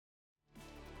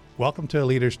Welcome to a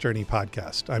Leader's Journey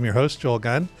podcast. I'm your host, Joel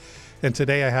Gunn, and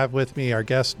today I have with me our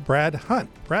guest, Brad Hunt.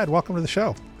 Brad, welcome to the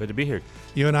show. Good to be here.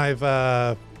 You and I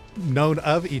have known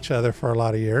of each other for a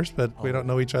lot of years, but we don't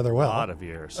know each other well. A lot of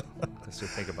years. Let's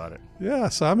just think about it. Yeah,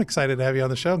 so I'm excited to have you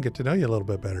on the show and get to know you a little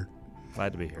bit better.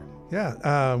 Glad to be here.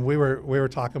 Yeah, we were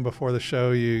talking before the show.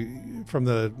 You from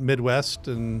the Midwest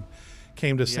and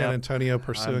came to San Antonio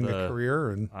pursuing a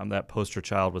career. And I'm that poster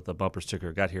child with the bumper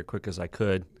sticker. Got here quick as I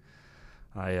could.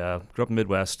 I grew up in the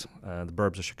Midwest, the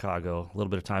burbs of Chicago, a little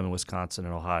bit of time in Wisconsin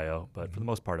and Ohio, but for the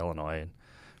most part Illinois. And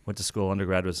went to school.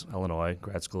 Undergrad was Illinois,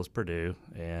 grad school was Purdue,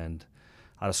 and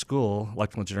out of school,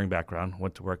 electrical engineering background,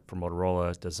 went to work for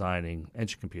Motorola designing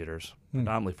engine computers,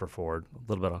 predominantly for Ford,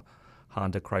 a little bit of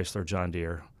Honda, Chrysler, John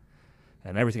Deere.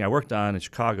 And everything I worked on in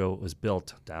Chicago was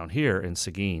built down here in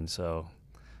Seguin. So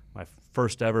my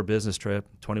first ever business trip,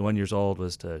 21 years old,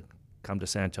 was to come to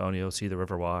San Antonio, see the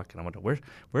Riverwalk, and I went,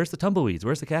 where's the tumbleweeds?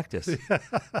 Where's the cactus?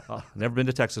 Never been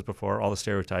to Texas before, all the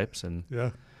stereotypes. And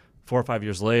 4 or 5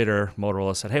 years later,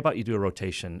 Motorola said, hey, how about you do a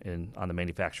rotation on the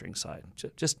manufacturing side?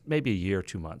 Just maybe a year or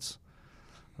 2 months.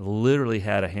 I literally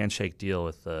had a handshake deal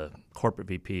with the corporate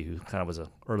VP who kind of was an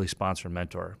early sponsor and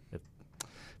mentor. If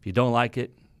you don't like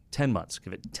it, 10 months.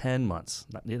 Give it 10 months.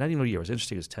 Not even a year. It was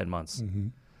interesting. It was 10 months. Mm-hmm.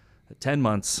 10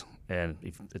 months, and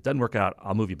if it doesn't work out,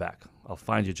 I'll move you back. I'll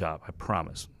find you a job. I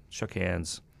promise. Shook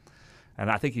hands.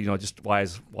 And I think, just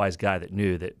wise guy that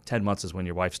knew that 10 months is when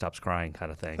your wife stops crying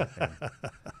kind of thing.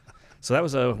 So that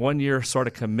was a 1 year sort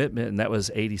of commitment, and that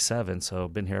was 87, so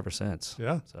been here ever since.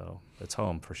 Yeah. So it's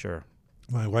home for sure.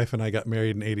 My wife and I got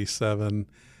married in 87,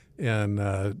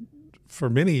 and for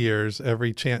many years,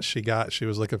 every chance she got, she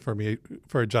was looking for me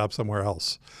for a job somewhere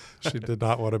else. She did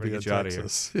not want to be in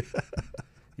Texas.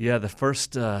 Yeah, the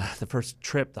first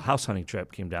trip, the house hunting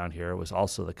trip, came down here. It was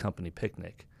also the company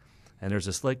picnic, and there's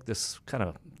this kind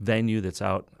of venue that's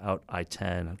out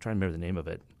I-10. I'm trying to remember the name of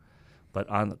it, but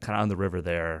kind of on the river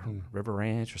there, River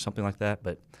Ranch or something like that.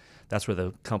 But that's where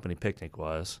the company picnic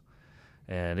was,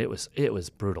 and it was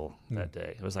brutal that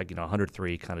day. It was like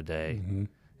 103 kind of day. Mm-hmm.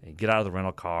 And get out of the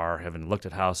rental car, having looked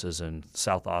at houses in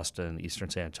South Austin, Eastern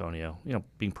San Antonio,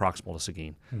 being proximal to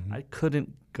Seguin. Mm-hmm. I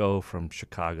couldn't go from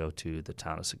Chicago to the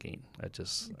town of Seguin.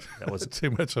 That was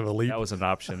too much of a leap. That was an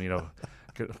option,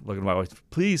 looking at my wife,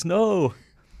 please, no.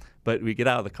 But we get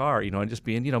out of the car, and just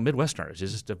being, Midwesterners.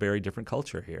 It's just a very different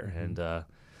culture here. Mm-hmm.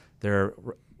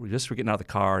 And we're getting out of the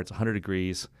car, it's 100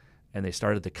 degrees, and they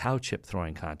started the cow chip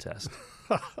throwing contest.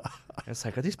 It's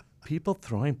like, are these people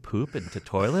throwing poop into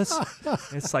toilets?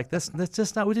 It's like, that's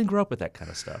just not, we didn't grow up with that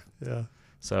kind of stuff. Yeah.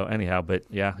 So anyhow, but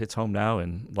yeah, it's home now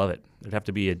and love it. God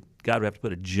would have to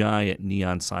put a giant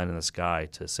neon sign in the sky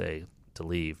to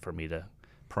leave for me to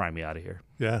pry me out of here.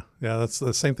 Yeah. Yeah. That's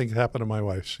the same thing happened to my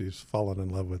wife. She's fallen in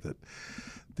love with it.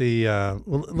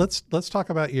 Well, let's talk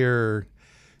about your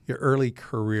early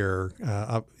career.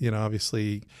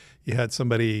 Obviously you had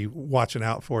somebody watching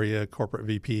out for you, corporate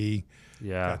VP.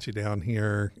 Yeah, got you down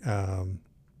here.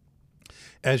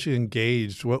 As you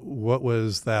engaged, what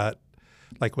was that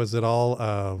like? Was it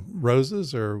all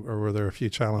roses, or were there a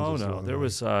few challenges? Oh no, there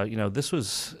was.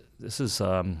 This is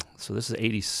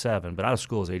 87, but out of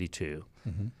school is 82,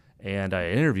 and I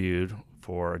interviewed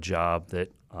for a job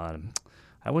that I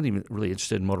wasn't even really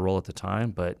interested in Motorola at the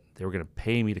time, but they were going to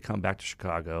pay me to come back to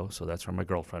Chicago, so that's where my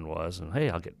girlfriend was, and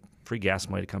hey, I'll get free gas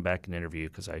money to come back and interview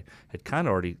because I had kind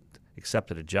of already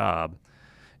accepted a job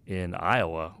in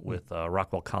Iowa with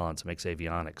Rockwell Collins, that makes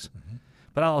avionics. Mm-hmm.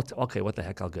 But what the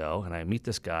heck, I'll go. And I meet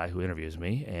this guy who interviews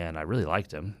me, and I really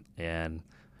liked him. And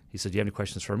he said, do you have any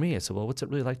questions for me? I said, well, what's it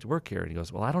really like to work here? And he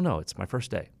goes, well, I don't know. It's my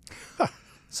first day.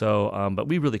 So, but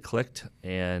we really clicked,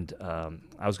 and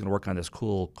I was going to work on this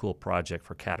cool project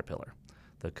for Caterpillar,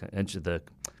 the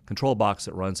control box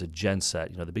that runs a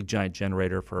genset, the big giant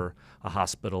generator for a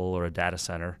hospital or a data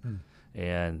center.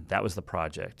 And that was the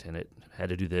project, and it had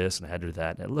to do this and it had to do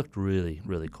that, and it looked really,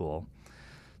 really cool.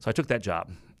 So I took that job,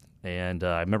 and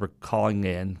I remember calling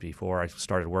in before I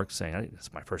started work saying,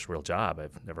 it's my first real job.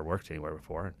 I've never worked anywhere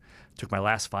before. And took my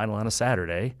last final on a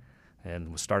Saturday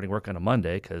and was starting work on a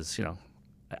Monday because,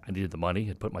 I needed the money,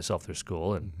 had put myself through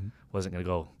school and wasn't going to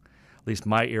go, at least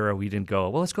my era, we didn't go,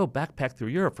 well, let's go backpack through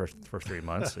Europe for 3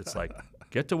 months. It's like,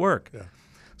 get to work. Yeah.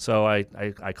 So I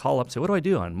call up and say, what do I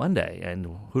do on Monday? And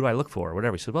who do I look for or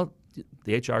whatever? He said, well,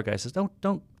 the HR guy says, don't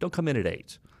come in at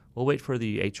 8. We'll wait for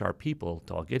the HR people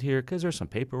to all get here because there's some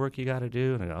paperwork you got to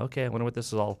do. And I go, okay, I wonder what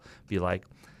this will all be like.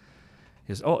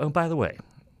 He says, oh, and by the way,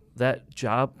 that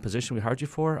job position we hired you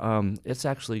for, it's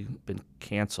actually been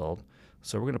canceled.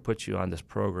 So we're going to put you on this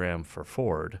program for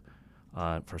Ford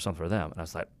for something for them. And I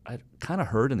was like, I kind of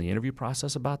heard in the interview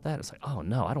process about that. It's like, oh,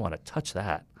 no, I don't want to touch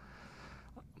that.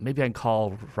 maybe I can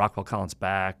call Rockwell Collins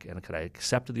back, and could I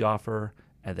accept the offer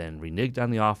and then reneged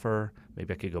on the offer?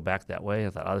 Maybe I could go back that way. I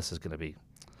thought, oh, this is going to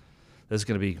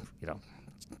be,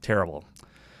 terrible.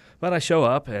 But I show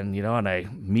up, and and I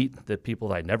meet the people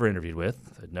that I never interviewed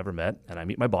with, I'd never met, and I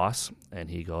meet my boss, and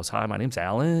he goes, "Hi, my name's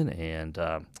Alan, and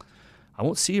I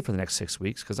won't see you for the next 6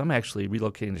 weeks because I'm actually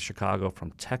relocating to Chicago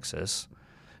from Texas,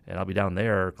 and I'll be down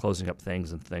there closing up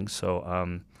things and things.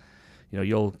 So,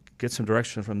 you'll get some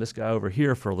direction from this guy over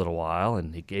here for a little while."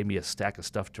 And he gave me a stack of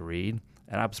stuff to read,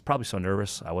 and I was probably so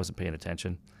nervous I wasn't paying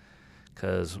attention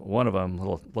because one of them, a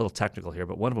little technical here,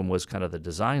 but one of them was kind of the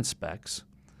design specs,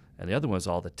 and the other one was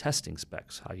all the testing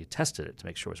specs, how you tested it to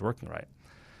make sure it was working right.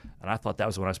 And I thought that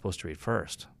was what I was supposed to read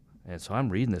first. And so I'm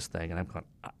reading this thing, and I'm going,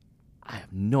 I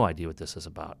have no idea what this is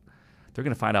about. They're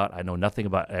going to find out I know nothing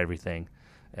about everything,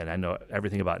 and I know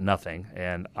everything about nothing,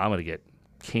 and I'm going to get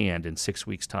canned in 6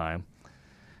 weeks' time.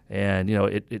 And,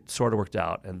 it sort of worked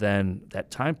out. And then that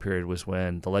time period was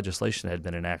when the legislation had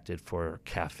been enacted for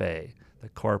CAFE, the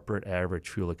Corporate Average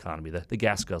Fuel Economy, the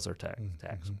gas guzzler tax.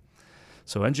 Mm-hmm.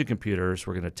 So engine computers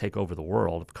were going to take over the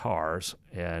world of cars,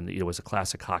 and it was a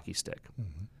classic hockey stick,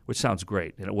 mm-hmm. which sounds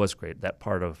great, and it was great. That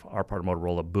part of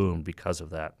Motorola boomed because of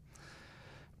that.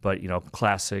 But,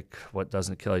 classic, what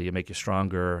doesn't kill you, make you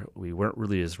stronger. We weren't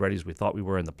really as ready as we thought we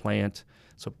were in the plant.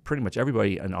 So pretty much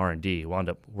everybody in R&D wound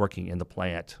up working in the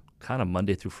plant kind of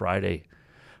Monday through Friday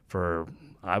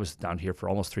I was down here for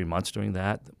almost 3 months doing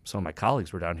that. Some of my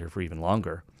colleagues were down here for even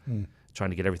longer, trying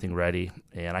to get everything ready.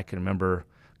 And I can remember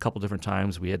a couple different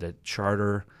times we had to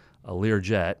charter a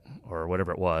Learjet or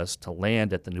whatever it was to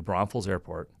land at the New Braunfels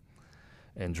airport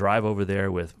and drive over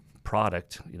there with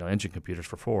product, engine computers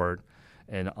for Ford,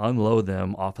 and unload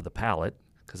them off of the pallet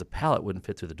because the pallet wouldn't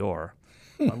fit through the door.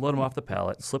 Unload them off the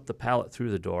pallet, slip the pallet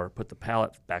through the door, put the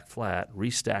pallet back flat,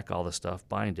 restack all the stuff,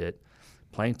 bind it.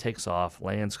 Plane takes off,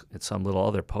 lands at some little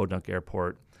other podunk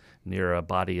airport near a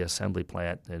body assembly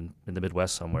plant in the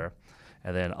Midwest somewhere,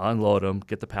 and then unload them,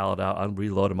 get the pallet out,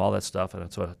 reload them, all that stuff.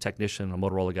 And so a technician, a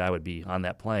Motorola guy would be on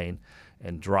that plane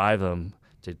and drive them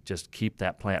to just keep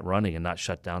that plant running and not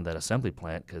shut down that assembly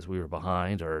plant because we were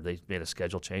behind or they made a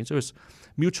schedule change. There was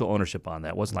mutual ownership on that.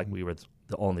 It wasn't like we were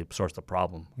the only source of the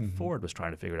problem. Mm-hmm. Ford was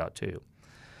trying to figure it out too.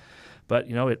 But,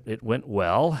 it went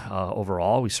well.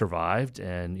 Overall, we survived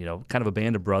and, kind of a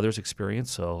band of brothers experience.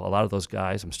 So a lot of those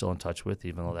guys I'm still in touch with,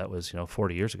 even though that was,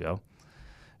 40 years ago.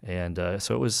 And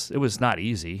so it was not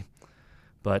easy,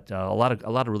 but a lot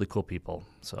of really cool people.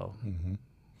 So. Mm-hmm.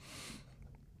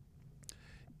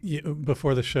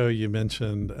 Before the show, you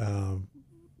mentioned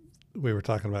we were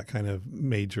talking about kind of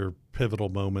major pivotal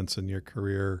moments in your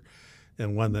career,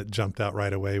 and one that jumped out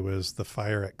right away was the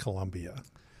fire at Columbia.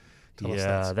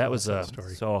 That was a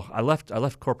story. So I left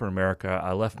corporate America.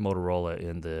 I left Motorola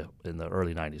in the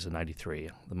early '90s, in '93.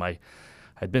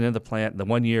 I'd been in the plant the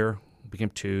 1 year,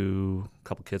 became 2. A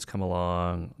couple kids come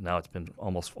along. Now it's been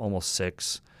almost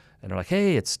 6, and they're like,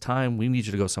 "Hey, it's time. We need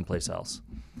you to go someplace else."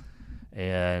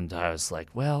 And I was like,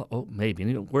 well,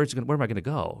 maybe. Where am I going to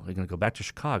go? Am I going to go back to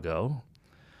Chicago?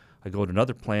 I go to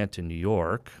another plant in New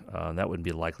York. That wouldn't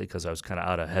be likely because I was kind of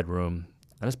out of headroom.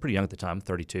 I was pretty young at the time,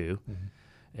 32.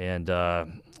 Mm-hmm. And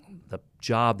the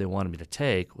job they wanted me to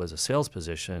take was a sales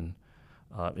position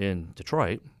in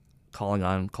Detroit, calling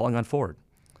on Ford,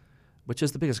 which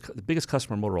is the biggest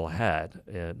customer Motorola had.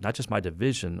 Not just my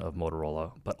division of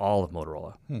Motorola, but all of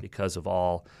Motorola, because of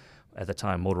all, at the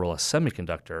time, Motorola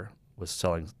Semiconductor was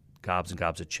selling gobs and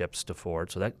gobs of chips to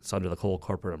Ford, so that's under the whole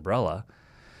corporate umbrella.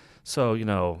 So,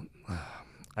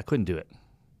 I couldn't do it.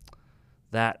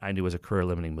 That I knew was a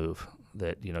career-limiting move.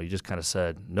 That you just kind of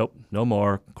said, nope, no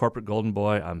more corporate golden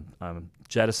boy. I'm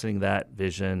jettisoning that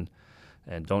vision,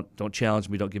 and don't challenge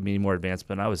me. Don't give me any more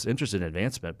advancement. I was interested in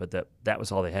advancement, but that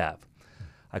was all they have.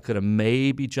 I could have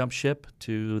maybe jumped ship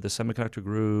to the semiconductor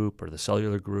group or the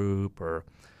cellular group or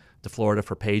to Florida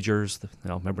for pagers.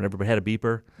 Remember when everybody had a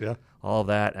beeper? Yeah. All of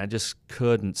that. And I just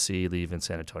couldn't see leaving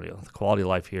San Antonio. The quality of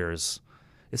life here it's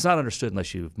not understood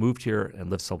unless you've moved here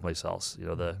and lived someplace else.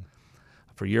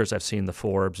 For years I've seen the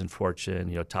Forbes and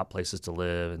Fortune, top places to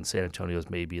live, and San Antonio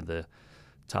is maybe in the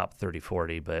top 30,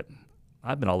 40, but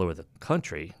I've been all over the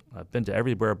country. I've been to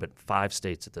everywhere but 5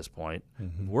 states at this point.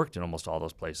 Mm-hmm. Worked in almost all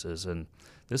those places, and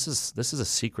this is a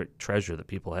secret treasure that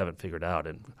people haven't figured out.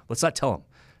 And let's not tell them.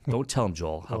 Don't tell them,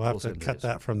 Joel. We'll have to cut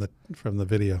that from the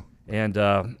video. And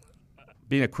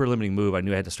being a career-limiting move, I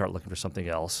knew I had to start looking for something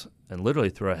else. And literally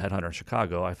through a headhunter in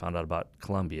Chicago, I found out about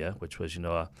Columbia, which was,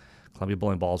 Columbia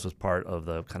Bowling Balls was part of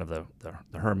the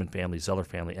Herman family, Zeller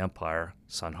family empire,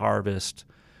 Sun Harvest,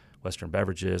 Western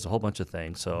Beverages, a whole bunch of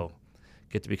things. So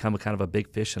get to become a kind of a big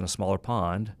fish in a smaller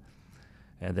pond.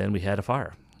 And then we had a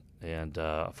fire. and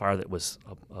a fire that was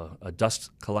a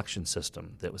dust collection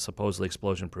system that was supposedly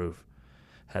explosion-proof,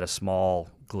 had a small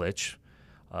glitch,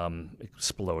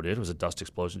 exploded. It was a dust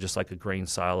explosion, just like a grain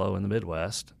silo in the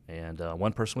Midwest. And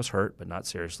one person was hurt, but not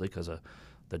seriously, because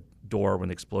the door, when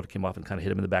it exploded, came off and kind of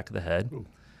hit him in the back of the head. Ooh.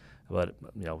 But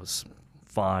it was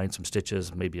fine, some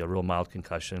stitches, maybe a real mild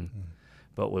concussion.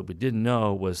 But what we didn't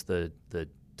know was the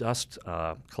dust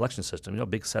collection system, a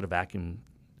big set of vacuum,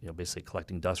 basically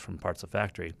collecting dust from parts of the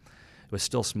factory. It was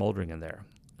still smoldering in there.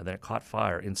 And then it caught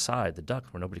fire inside the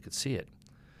duct where nobody could see it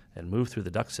and moved through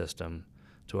the duct system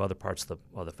to other parts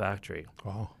of the factory.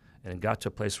 Wow. And it got to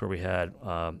a place where we had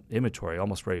inventory,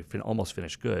 almost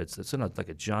finished goods. It's in like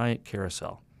a giant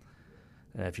carousel.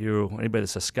 And if anybody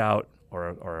that's a scout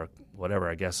or whatever,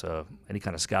 I guess any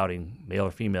kind of scouting, male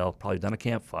or female, probably done a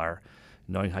campfire,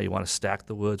 knowing how you want to stack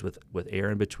the woods with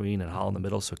air in between and hollow in the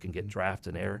middle so it can get draft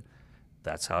and air.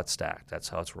 That's how it's stacked. That's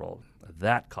how it's rolled.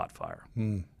 That caught fire,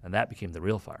 and that became the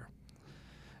real fire.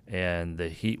 And the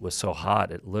heat was so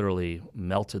hot, it literally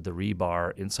melted the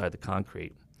rebar inside the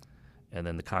concrete, and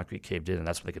then the concrete caved in, and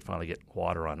that's when they could finally get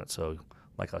water on it. So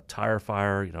like a tire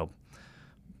fire,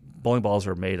 bowling balls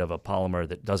are made of a polymer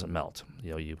that doesn't melt.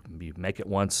 You make it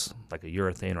once, like a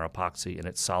urethane or epoxy, and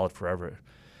it's solid forever.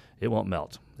 It won't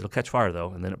melt. It'll catch fire,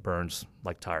 though, and then it burns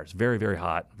like tires. Very, very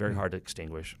hot, very hard to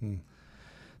extinguish.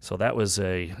 So that was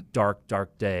a dark,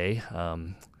 dark day.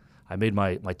 I made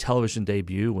my television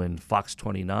debut when Fox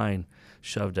 29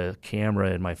 shoved a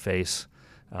camera in my face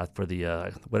for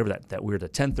the whatever that weird, the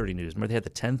 10:30 news. Remember they had the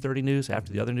 10:30 news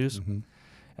after the other news?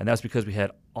 And that's because we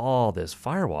had all this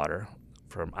fire water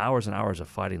from hours and hours of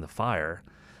fighting the fire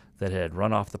that had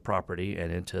run off the property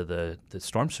and into the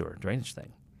storm sewer drainage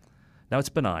thing. Now it's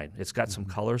benign. It's got some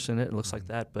colors in it. It looks like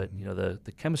that, but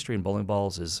the chemistry in bowling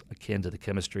balls is akin to the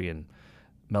chemistry in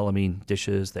melamine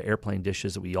dishes, the airplane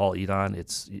dishes that we all eat on.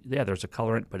 There's a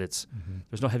colorant, but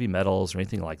there's no heavy metals or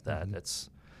anything like that. It's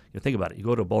think about it. You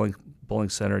go to a bowling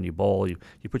center and you bowl. You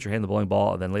put your hand in the bowling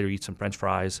ball, and then later you eat some French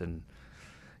fries, and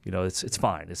it's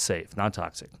fine. It's safe,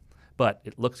 non-toxic, but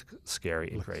it looks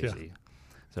scary and crazy. Yeah.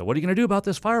 So what are you going to do about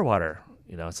this fire water?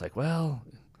 It's like, well,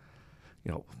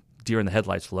 deer in the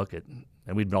headlights look at.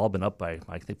 And we'd all been up by,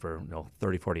 I think, for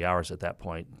 30, 40 hours at that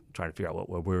point, trying to figure out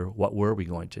what were we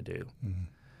going to do.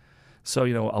 So,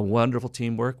 a wonderful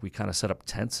teamwork. We kind of set up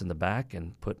tents in the back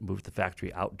and moved the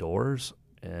factory outdoors.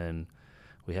 And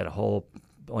we had a whole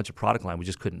bunch of product line we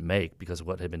just couldn't make because of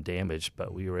what had been damaged.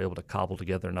 But we were able to cobble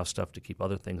together enough stuff to keep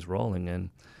other things rolling, and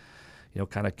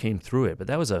kind of came through it. But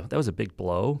that was a big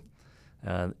blow.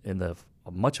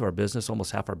 Much of our business,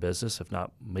 almost half our business, if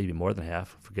not maybe more than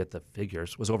half, forget the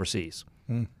figures, was overseas.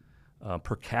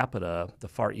 Per capita, the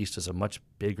Far East is a much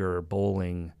bigger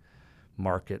bowling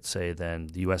market, say, than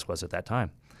the U.S. was at that time.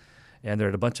 And there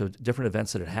had a bunch of different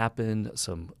events that had happened,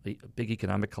 some big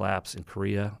economic collapse in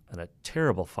Korea, and a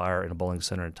terrible fire in a bowling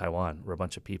center in Taiwan where a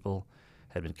bunch of people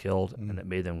had been killed, and it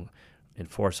made them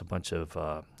enforce a bunch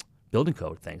of building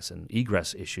code things and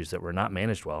egress issues that were not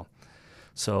managed well.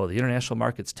 So the international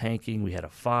market's tanking. We had a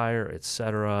fire, et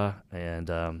cetera, and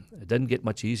it didn't get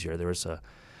much easier. There was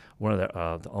one of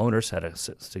the owners had a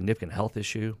significant health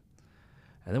issue,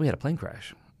 and then we had a plane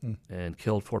crash and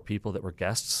killed 4 people that were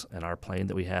guests. And our plane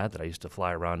that we had, that I used to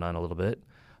fly around on a little bit,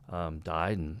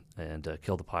 died and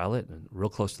killed the pilot, and real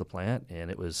close to the plant.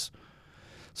 And it was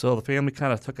so the family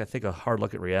kind of took, I think, a hard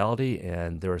look at reality,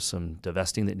 and there was some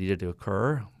divesting that needed to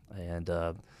occur, and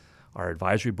our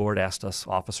advisory board asked us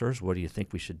officers, what do you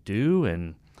think we should do?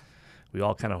 And we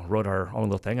all kind of wrote our own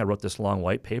little thing. I wrote this long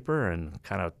white paper and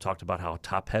kind of talked about how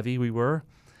top-heavy we were.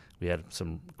 We had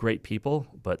some great people,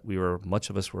 but much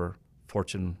of us were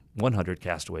Fortune 100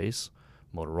 castaways,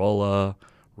 Motorola,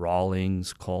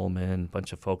 Rawlings, Coleman, a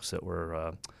bunch of folks that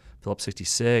were Phillips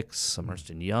 66, some Ernst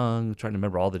 & Young, trying to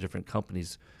remember all the different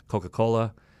companies,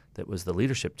 Coca-Cola, that was the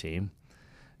leadership team.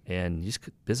 And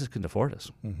business couldn't afford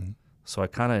us. So I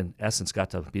kind of, in essence, got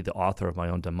to be the author of my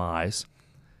own demise.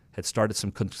 Had started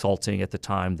some consulting at the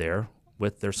time there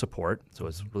with their support. So it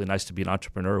was really nice to be an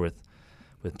entrepreneur with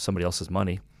somebody else's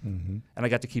money. And I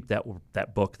got to keep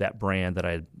that book, that brand that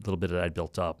I'd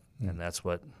built up. And that's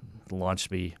what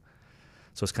launched me.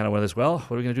 So it's kind of one of those, well,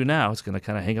 what are we going to do now? It's going to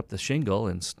kind of hang up the shingle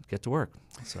and get to work.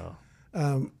 So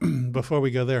before we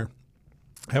go there,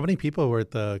 how many people were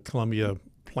at the Columbia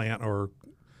plant or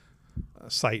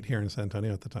site here in San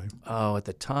Antonio at the time? Oh, at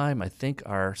the time, I think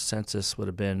our census would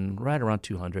have been right around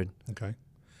 200. Okay.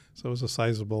 So it was a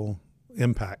sizable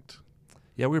impact.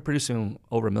 Yeah, we were producing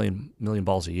over a million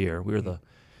balls a year. We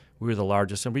were the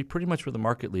largest, and we pretty much were the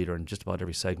market leader in just about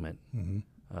every segment.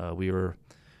 We were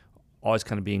always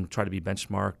kind of try to be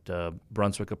benchmarked.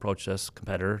 Brunswick approached us,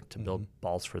 competitor, to build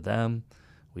balls for them.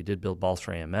 We did build balls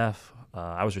for AMF.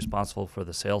 I was responsible for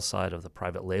the sales side of the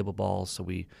private label balls, so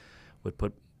we would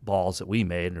put balls that we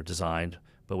made or designed,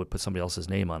 but would put somebody else's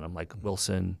name on them, like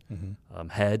Wilson,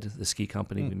 Head, the ski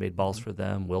company. We made balls for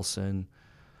them, Wilson,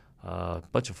 a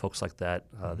bunch of folks like that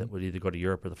that would either go to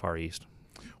Europe or the Far East.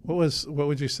 What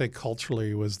would you say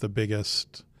culturally was the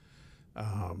biggest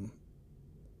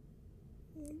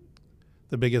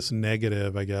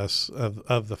negative, I guess,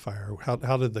 of the fire?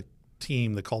 How did the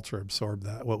team, the culture, absorb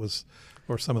that? What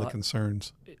were some of the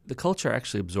concerns? The culture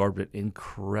actually absorbed it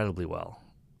incredibly well.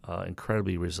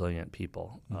 Incredibly resilient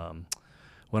people.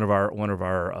 One of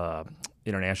our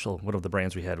international, one of the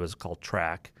brands we had was called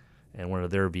Track, and one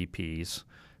of their VPs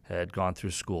had gone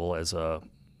through school as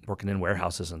working in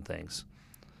warehouses and things.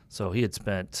 So he had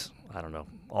spent, I don't know,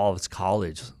 all of his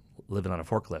college living on a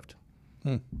forklift.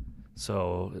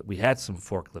 So we had some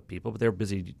forklift people, but they were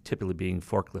busy typically being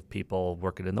forklift people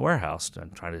working in the warehouse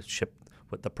and trying to ship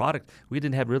what the product. We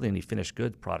didn't have really any finished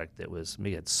goods product that was,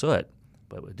 maybe had soot,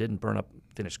 but it didn't burn up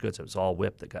finished goods. It was all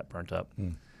whip that got burnt up.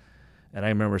 And I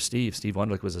remember Steve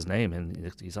Wunderlich was his name,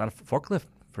 and he's on a forklift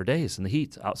for days in the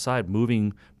heat outside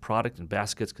moving product in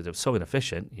baskets because it was so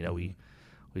inefficient. You know, we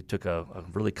took a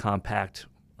really compact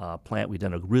plant. We'd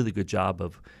done a really good job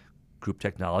of group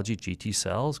technology, GT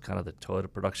cells, kind of the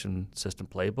Toyota production system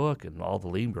playbook, and all the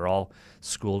lean. We were all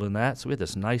schooled in that. So we had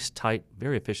this nice, tight,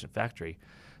 very efficient factory.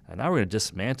 And now we're going to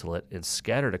dismantle it and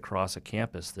scatter it across a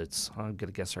campus that's, I'm going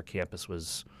to guess our campus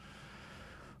was,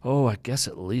 I guess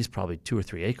at least probably 2 or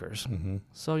 3 acres.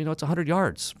 So, you know, it's 100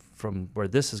 yards from where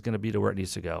this is going to be to where it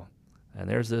needs to go. And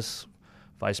there's this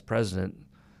vice president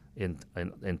in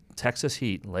Texas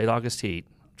heat, late August heat,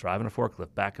 driving a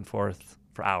forklift back and forth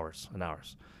for hours and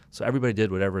hours. So everybody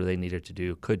did whatever they needed to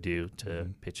do, could do to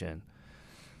pitch in.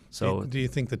 So do you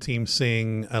think the team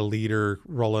seeing a leader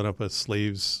rolling up his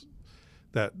sleeves,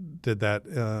 that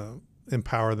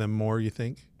empower them more, you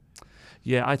think?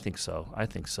 Yeah, I think so.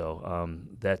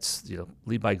 That's, you know,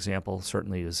 lead by example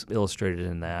certainly is illustrated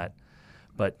in that.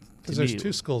 But because there's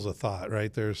 2 schools of thought,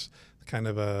 right? There's kind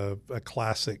of a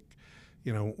classic,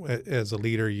 you know, as a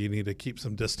leader, you need to keep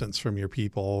some distance from your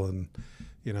people, and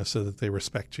you know, so that they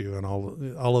respect you, and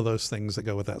all of those things that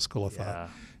go with that school of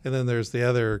thought. And then there's the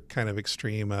other kind of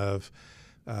extreme of,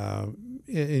 and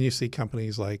you see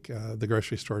companies like the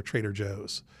grocery store, Trader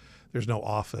Joe's. There's no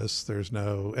office.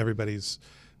 Everybody's,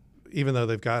 even though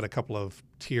they've got a couple of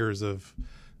tiers of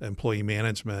employee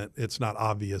management, it's not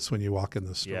obvious when you walk in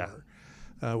the store.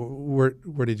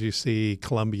 Where did you see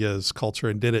Columbia's culture,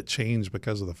 and did it change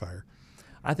because of the fire?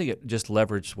 I think it just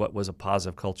leveraged what was a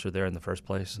positive culture there in the first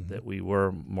place, that we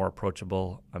were more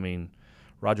approachable. I mean,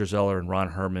 Roger Zeller and Ron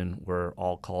Herman were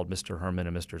all called Mr. Herman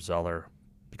and Mr. Zeller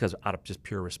because out of just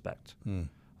pure respect.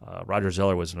 Roger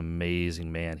Zeller was an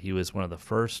amazing man. He was one of the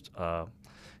first,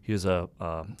 he was a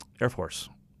Air Force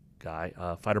guy,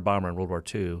 fighter bomber in World War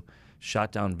II,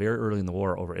 shot down very early in the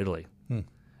war over Italy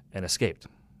and escaped.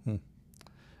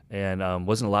 And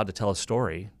wasn't allowed to tell a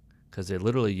story because they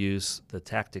literally used the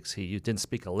tactics he used. Didn't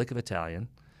speak a lick of Italian.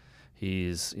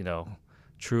 He's, you know,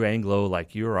 true Anglo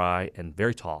like you or I, and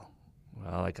very tall.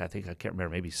 Well, like I can't remember,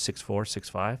 maybe 6'4",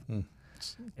 6'5".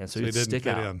 And so he'd stick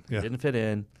out. He didn't fit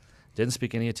in, didn't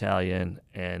speak any Italian,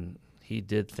 and he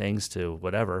did things to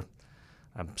whatever.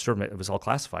 I'm sure it was all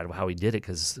classified about how he did it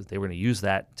because they were going to use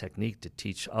that technique to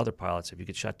teach other pilots, if you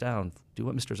get shut down, do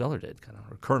what Mr. Zeller did, kind of,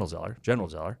 or Colonel Zeller, General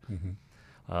Zeller.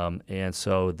 And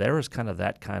so there was kind of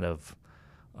that kind of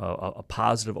a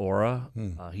positive aura.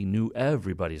 He knew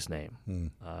everybody's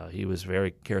name. He was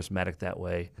very charismatic that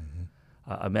way.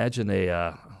 Imagine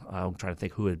I'm trying to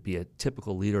think who would be a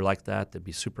typical leader like that, that'd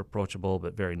be super approachable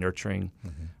but very nurturing.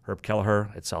 Herb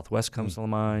Kelleher at Southwest comes to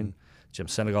mind. Jim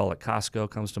Senegal at Costco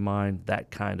comes to mind.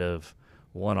 That kind of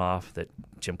one-off that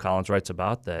Jim Collins writes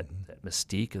about, that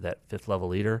mystique of that fifth-level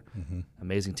leader.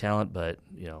 Amazing talent, but,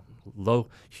 you know,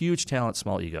 huge talent,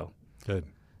 small ego. Good.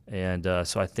 And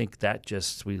so I think that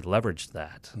we leveraged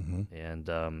that. And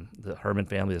the Herman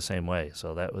family the same way.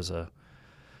 So that was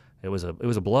it was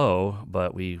a blow,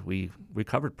 but we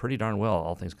recovered pretty darn well,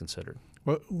 all things considered.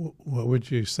 What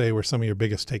would you say were some of your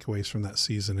biggest takeaways from that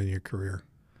season in your career?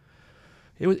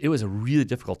 It was a really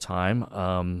difficult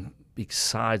time.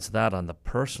 Besides that, on the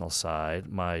personal side,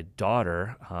 my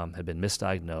daughter had been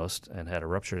misdiagnosed and had a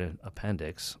ruptured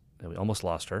appendix, and we almost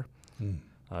lost her.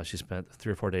 She spent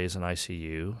 3 or 4 days in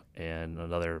ICU and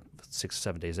another 6 or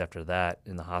 7 days after that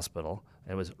in the hospital.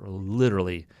 And it was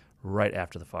literally right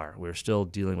after the fire. We were still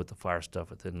dealing with the fire stuff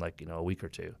within a week or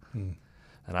two. And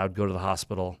I would go to the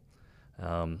hospital,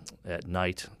 at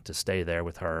night to stay there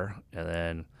with her. And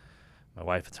then my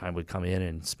wife at the time would come in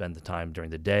and spend the time during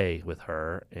the day with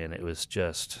her. And it was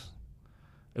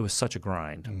such a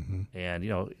grind. Mm-hmm.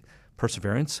 And,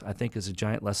 perseverance, I think, is a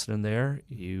giant lesson in there.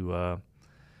 You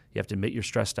have to admit you're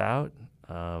stressed out.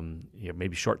 You're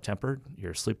maybe short-tempered.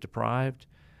 You're sleep-deprived.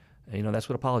 And, that's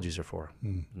what apologies are for.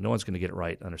 Mm. No one's going to get it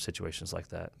right under situations like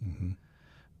that. Mm-hmm.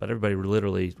 But everybody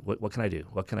literally, what can I do?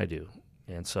 What can I do?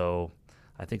 And so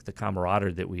I think the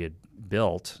camaraderie that we had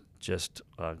built,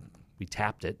 we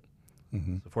tapped it.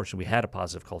 Mm-hmm. So fortunately, we had a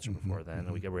positive culture before then,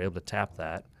 and we were able to tap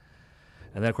that.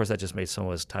 And then, of course, that just made some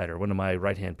of us tighter. One of my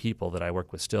right-hand people that I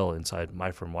work with still inside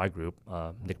my firm Y Group,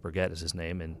 Nick Burgett is his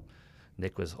name, and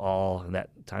Nick was all in that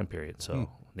time period. So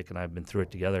Nick and I have been through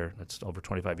it together. That's over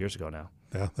 25 years ago now.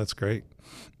 Yeah, that's great.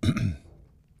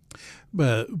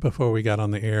 But before we got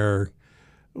on the air,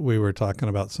 we were talking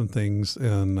about some things,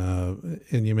 and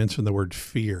you mentioned the word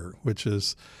fear, which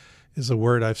is a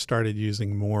word I've started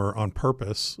using more on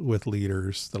purpose with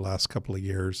leaders the last couple of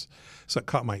years. So it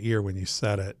caught my ear when you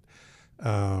said it.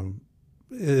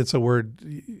 It's a word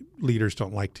leaders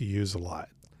don't like to use a lot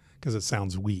because it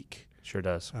sounds weak. Sure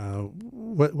does.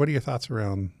 What are your thoughts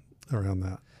around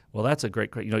that? Well, that's a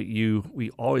great.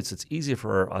 It's easier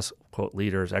for us, quote,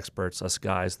 leaders, experts, us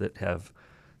guys that have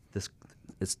this.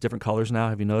 It's different colors now.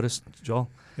 Have you noticed, Joel?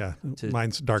 Yeah,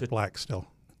 mine's dark black still.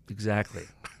 Exactly,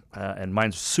 and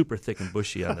mine's super thick and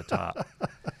bushy on the top.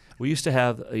 We used to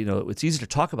have, it's easy to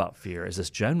talk about fear as this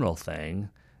general thing,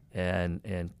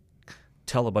 and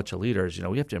tell a bunch of leaders,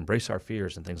 we have to embrace our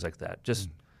fears and things like that. Just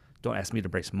don't ask me to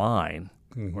embrace mine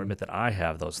or admit that I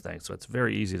have those things. So it's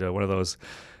very easy to one of those,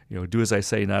 do as I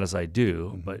say, not as I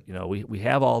do. But we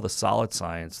have all the solid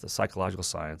science, the psychological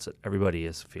science that everybody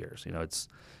has fears.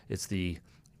 It's the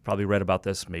probably read about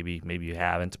this, maybe you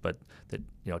haven't, but that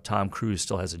Tom Cruise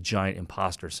still has a giant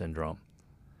imposter syndrome.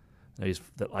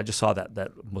 I just saw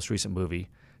that most recent movie.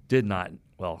 Did not,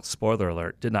 spoiler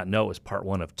alert, did not know it was part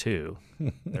 1 of 2.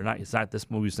 This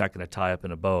movie's not going to tie up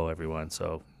in a bow, everyone,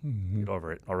 so get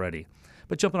over it already.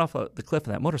 But jumping off the cliff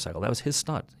on that motorcycle, that was his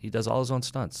stunt. He does all his own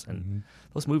stunts. And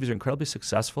those movies are incredibly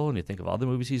successful, and you think of all the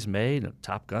movies he's made, and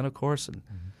Top Gun, of course, and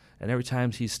every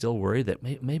time he's still worried that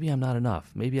maybe I'm not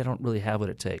enough. Maybe I don't really have what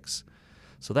it takes.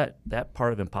 So that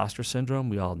part of imposter syndrome,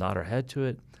 we all nod our head to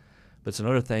it. But it's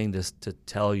another thing to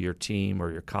tell your team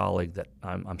or your colleague that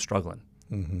I'm struggling.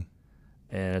 Mm-hmm.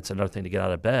 And it's another thing to get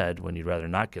out of bed when you'd rather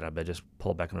not get out of bed, just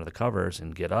pull back under the covers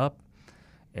and get up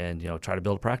and, try to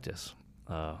build a practice.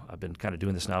 I've been kind of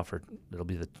doing this now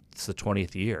it's the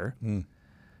 20th year.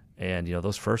 And,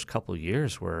 those first couple of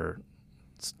years were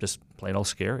just plain old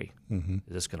scary. Is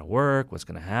this going to work? What's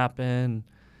going to happen?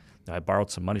 I borrowed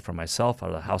some money from myself out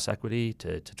of the house equity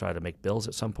to try to make bills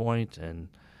at some point. And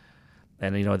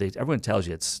everyone tells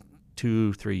you it's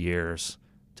 2-3 years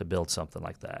to build something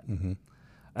like that.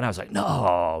 And I was like,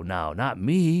 no, not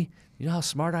me. You know how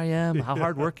smart I am, how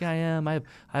hardworking I am. I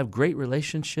have great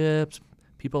relationships.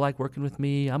 People like working with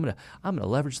me. I'm gonna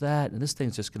leverage that, and this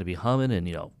thing's just gonna be humming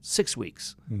in 6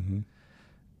 weeks.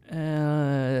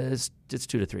 It's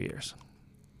 2 to 3 years,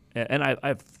 and I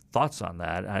have thoughts on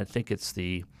that. I think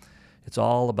it's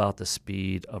all about the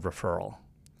speed of referral,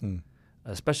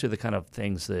 especially the kind of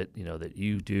things that that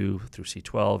you do through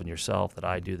C12 and yourself that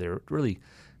I do. They're really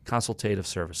consultative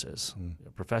services,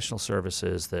 professional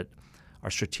services that are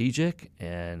strategic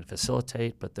and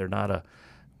facilitate, but we're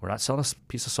not selling a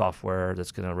piece of software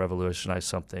that's going to revolutionize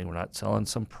something. We're not selling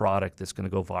some product that's going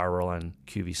to go viral on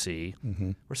QVC.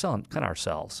 We're selling kind of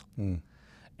ourselves. And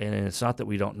it's not that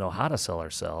we don't know how to sell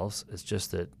ourselves. It's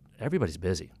just that everybody's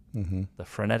busy. The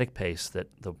frenetic pace that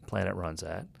the planet runs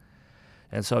at.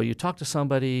 And so you talk to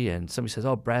somebody and somebody says,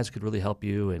 Brad's could really help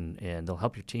you and they'll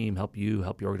help your team, help you,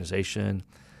 help your organization.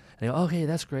 And they go, okay,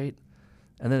 that's great.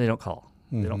 And then they don't call.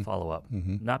 They don't follow up.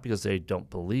 Not because they don't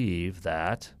believe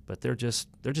that, but they're just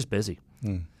busy.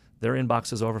 Their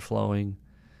inbox is overflowing.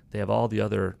 They have all the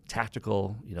other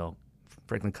tactical,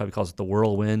 Franklin Covey calls it the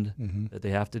whirlwind that they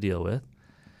have to deal with.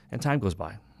 And time goes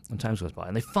by.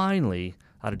 And they finally,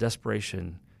 out of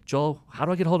desperation, Joel, how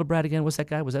do I get a hold of Brad again? What's that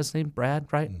guy? Was that his name? Brad,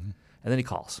 right? And then he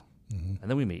calls. And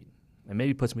then we meet. And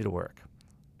maybe puts me to work.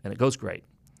 And it goes great.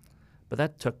 But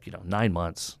that took, 9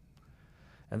 months.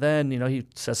 And then, he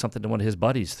says something to one of his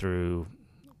buddies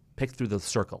pick through the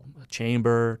circle,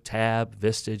 Chamber, Tab,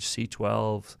 Vistage,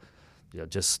 C12,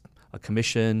 just a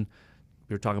commission.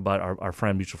 We were talking about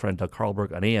our mutual friend, Doug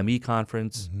Carlberg, an AME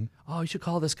conference. Oh, you should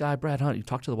call this guy, Brad Hunt. You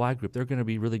talk to the Y Group. They're going to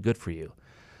be really good for you.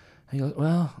 And he goes,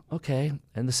 well, okay.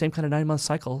 And the same kind of 9-month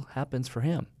cycle happens for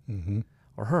him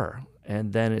or her.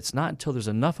 And then it's not until there's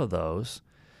enough of those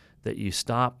that you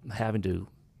stop having to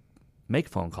make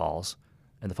phone calls,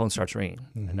 and the phone starts ringing.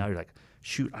 And now you're like,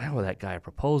 shoot, I owe that guy a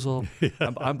proposal.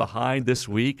 I'm behind this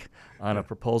week on a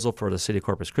proposal for the city of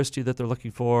Corpus Christi that they're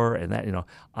looking for, and that,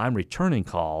 I'm returning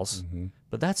calls.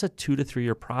 But that's a 2 to 3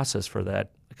 year process for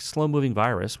that slow-moving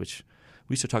virus, which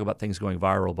we used to talk about things going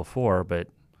viral before, but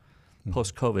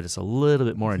post-COVID, it's a little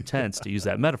bit more intense to use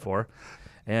that metaphor.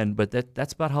 But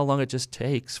that's about how long it just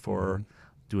takes for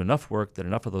do enough work that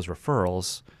enough of those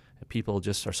referrals, and people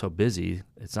just are so busy.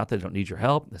 It's not that they don't need your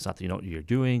help. It's not that you don't know what you're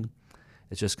doing.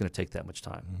 It's just going to take that much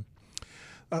time.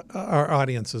 Our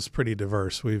audience is pretty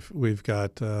diverse. We've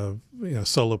got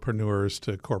solopreneurs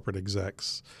to corporate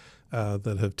execs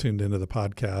that have tuned into the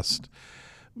podcast.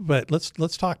 But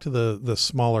let's talk to the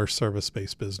smaller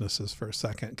service-based businesses for a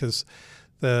second, because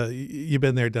you've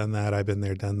been there, done that. I've been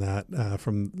there, done that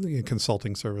from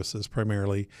consulting services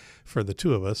primarily for the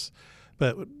two of us,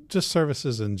 but just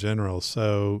services in general.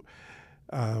 So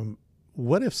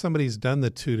what if somebody's done the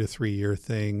 2 to 3 year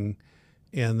thing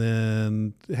and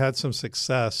then had some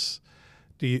success?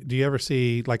 Do you ever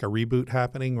see like a reboot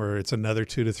happening where it's another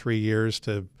 2 to 3 years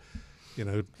to,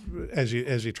 as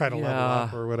you try to level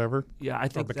up or whatever? Yeah, I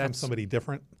think or become somebody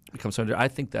different. I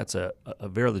think that's a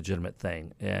very legitimate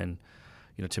thing, and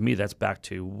to me that's back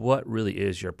to what really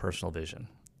is your personal vision,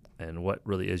 and what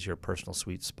really is your personal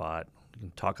sweet spot. You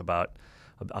can talk about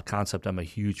a concept I'm a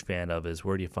huge fan of is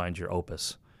where do you find your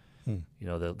opus?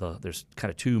 There's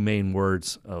kind of two main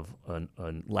words of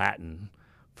Latin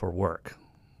for work.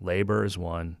 Labor is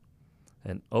one,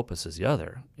 and opus is the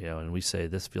other. And we say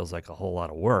this feels like a whole lot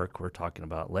of work. We're talking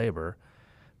about labor.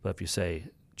 But if you say,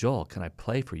 Joel, can I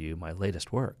play for you my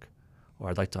latest work? Or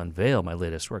I'd like to unveil my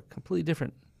latest work, completely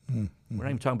different. We're not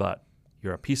even talking about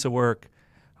you're a piece of work.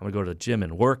 I'm going to go to the gym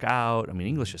and work out. I mean,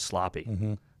 English is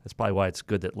sloppy. That's probably why it's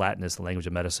good that Latin is the language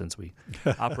of medicine. So we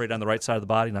operate on the right side of the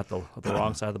body, not the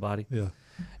wrong side of the body. Yeah.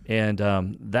 And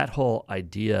that whole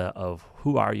idea of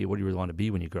who are you, what do you really want to be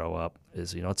when you grow up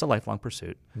is, it's a lifelong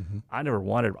pursuit. I never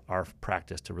wanted our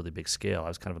practice to really big scale. I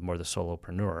was kind of more the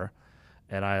solopreneur,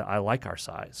 and I like our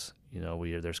size.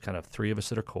 There's kind of 3 of us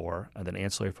that are core, and then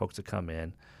ancillary folks that come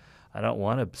in. I don't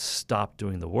want to stop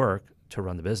doing the work to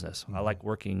run the business. I like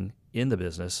working in the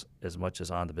business as much as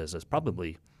on the business,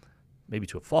 probably maybe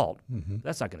to a fault.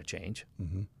 That's not going to change.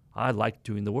 I like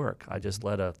doing the work. I just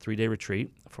led a 3-day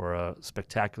retreat for a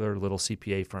spectacular little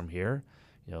CPA firm here,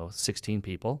 16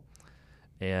 people,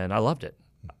 and I loved it.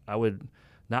 I would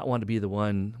not want to be the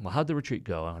one, well, how'd the retreat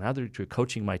go? How'd the retreat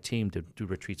coaching my team to do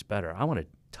retreats better? I want to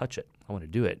touch it. I want to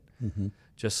do it.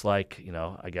 Just like,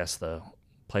 I guess the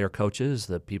player coaches,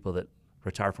 the people that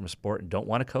retire from a sport and don't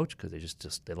want to coach because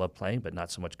they love playing but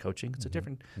not so much coaching. It's a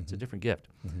different gift.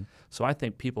 So I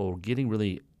think people are getting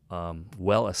really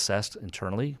well assessed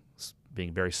internally,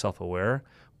 being very self-aware.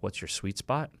 What's your sweet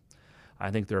spot?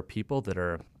 I think there are people that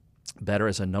are better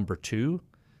as a number 2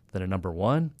 than a number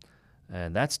 1,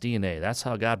 and that's DNA. That's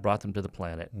how God brought them to the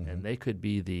planet. And they could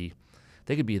be the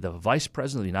vice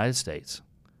president of the United States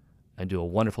and do a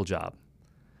wonderful job,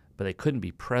 but they couldn't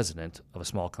be president of a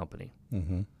small company.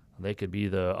 They could be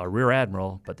a rear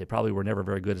admiral, but they probably were never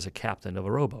very good as a captain of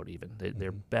a rowboat even.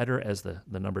 They're better as the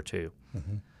number 2.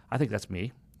 I think that's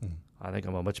me. I think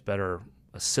I'm a much better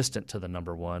assistant to the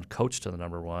number 1, coach to the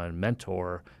number 1,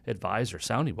 mentor, advisor,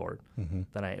 sounding board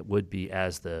than I would be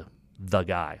as the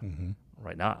guy.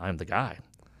 Right now, I'm the guy.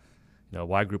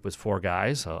 Y Group was 4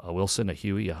 guys, a Wilson, a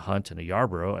Huey, a Hunt, and a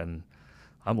Yarborough, and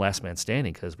I'm last man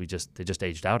standing because they just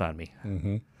aged out on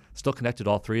me. Still connected to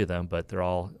all 3 of them, but they're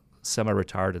all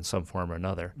semi-retired in some form or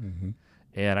another.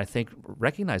 And I think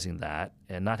recognizing that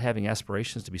and not having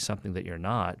aspirations to be something that you're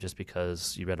not just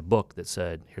because you read a book that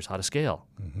said, here's how to scale.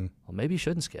 Well, maybe you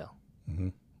shouldn't scale.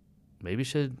 Maybe you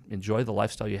should enjoy the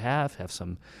lifestyle you have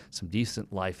some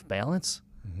decent life balance,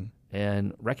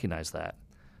 and recognize that.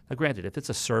 Now, granted, if it's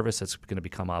a service that's going to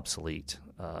become obsolete,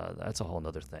 that's a whole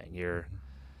other thing.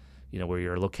 Where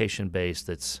you're location-based,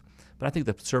 but I think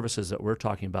the services that we're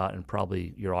talking about, and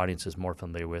probably your audience is more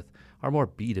familiar with, are more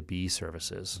B2B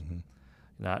services,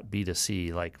 not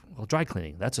B2C, like, dry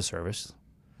cleaning, that's a service.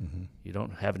 You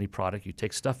don't have any product, you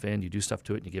take stuff in, you do stuff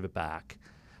to it, and you give it back.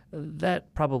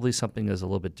 That probably something is a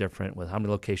little bit different with how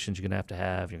many locations you're going to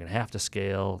have. You're going to have to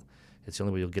scale. It's the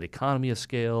only way you'll get economy of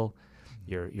scale.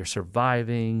 You're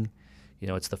surviving.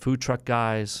 It's the food truck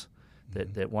guys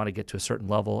that want to get to a certain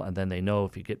level, and then they know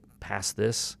if you get past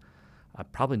this, I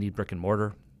probably need brick and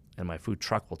mortar, and my food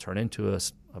truck will turn into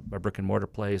a brick and mortar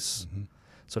place.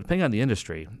 So depending on the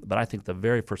industry, but I think the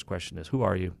very first question is, who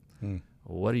are you?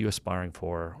 What are you aspiring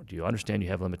for? Do you understand you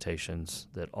have limitations,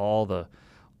 that all the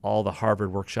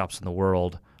Harvard workshops in the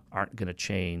world aren't going to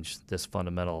change this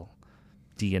fundamental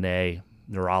DNA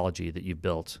neurology that you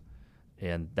built?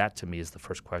 And that to me is the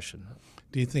first question.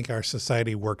 Do you think our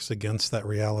society works against that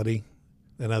reality?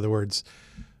 In other words,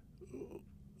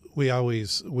 we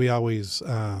always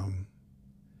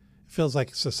feels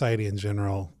like society in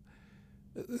general,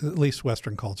 at least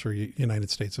Western culture, United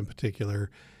States in particular,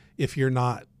 if you're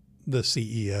not the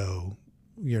CEO,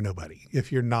 you're nobody.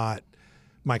 If you're not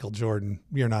Michael Jordan,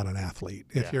 you're not an athlete.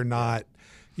 If you're not,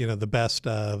 the best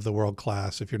of the world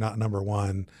class, if you're not number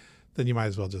one, then you might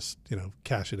as well just,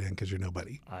 cash it in because you're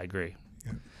nobody. I agree.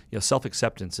 Yeah.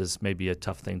 Self-acceptance is maybe a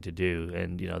tough thing to do.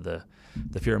 And,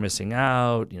 the fear of missing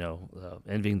out,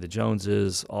 envying the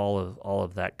Joneses, all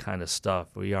of that kind of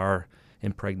stuff. We are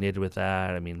impregnated with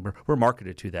that. I mean, we're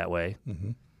marketed to that way.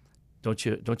 Mm-hmm.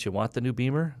 Don't you want the new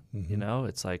Beamer? Mm-hmm.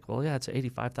 It's like, well, yeah, it's an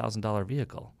 $85,000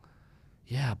 vehicle.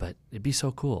 Yeah, but it'd be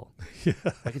so cool. Yeah.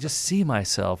 I could just see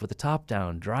myself with the top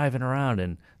down driving around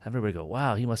and have everybody go,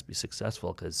 wow, he must be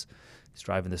successful because he's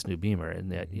driving this new Beamer. And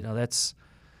that, that's,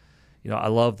 I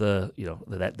love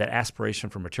that aspiration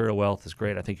for material wealth is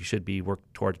great. I think you should work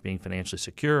towards being financially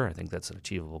secure. I think that's an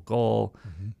achievable goal.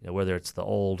 Mm-hmm. Whether it's the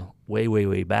old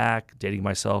way back, dating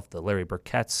myself, the Larry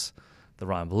Burketts, the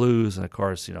Ron Blues, and of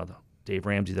course, the Dave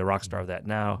Ramsey, the rock star of that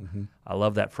now. Mm-hmm. I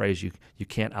love that phrase. You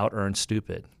can't out-earn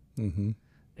stupid. Mm-hmm.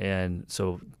 And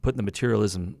so putting the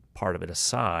materialism part of it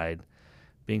aside,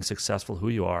 being successful, who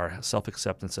you are,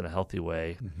 self-acceptance in a healthy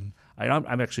way. Mm-hmm.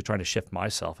 I'm actually trying to shift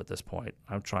myself at this point.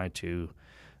 I'm trying to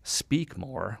speak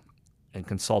more and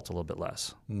consult a little bit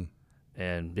less.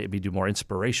 And maybe do more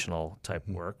inspirational type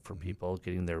work for people,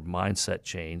 getting their mindset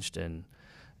changed and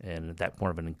that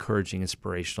more of an encouraging,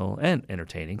 inspirational, and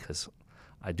entertaining, because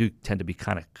I do tend to be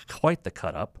kind of quite the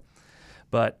cut up.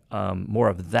 But more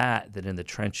of that than in the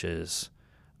trenches.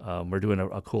 We're doing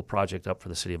a cool project up for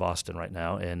the city of Austin right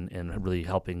now and really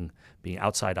helping being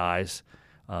outside eyes,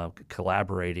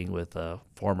 collaborating with a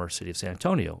former city of San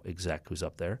Antonio exec who's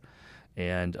up there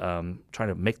and trying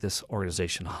to make this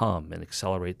organization hum and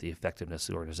accelerate the effectiveness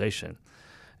of the organization.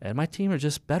 And my team are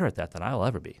just better at that than I'll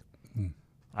ever be.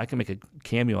 I can make a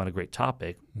cameo on a great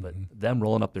topic, but them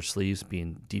rolling up their sleeves,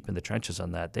 being deep in the trenches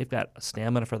on that, they've got a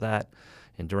stamina for that,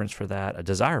 endurance for that, a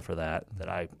desire for that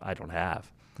I don't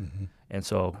have. And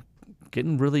so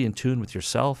getting really in tune with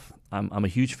yourself, I'm a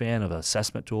huge fan of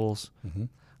assessment tools.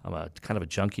 I'm a kind of a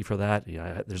junkie for that.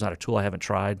 There's not a tool I haven't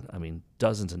tried. I mean,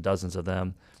 dozens and dozens of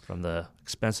them, from the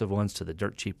expensive ones to the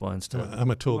dirt cheap ones. I'm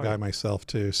a tool guy myself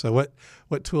too. So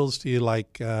what tools do you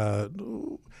like,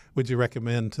 would you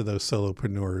recommend to those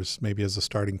solopreneurs maybe as a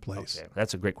starting place? Okay,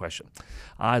 that's a great question.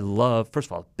 I love, first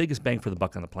of all, biggest bang for the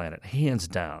buck on the planet, hands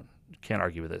down. Can't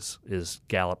argue with this, is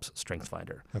Gallup's Strength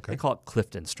Finder. Okay. They call it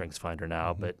Clifton's Strength Finder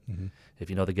now, but if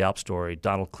you know the Gallup story,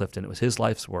 Donald Clifton, it was his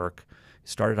life's work. He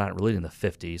started on it really in the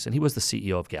 50s, and he was the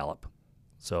CEO of Gallup.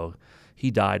 So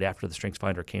he died after the Strength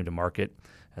Finder came to market,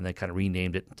 and they kind of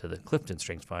renamed it to the Clifton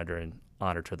Strength Finder in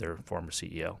honor to their former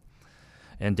CEO.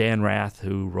 And Dan Rath,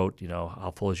 who wrote,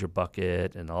 How Full Is Your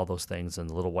Bucket and all those things in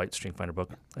the Little White Strength Finder book,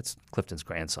 that's Clifton's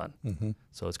grandson.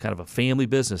 So it's kind of a family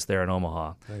business there in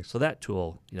Omaha. Nice. So that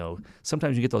tool,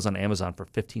 sometimes you get those on Amazon for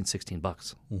 $15,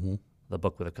 $16, the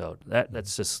book with a code.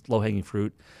 That's just low-hanging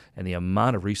fruit. And the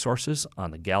amount of resources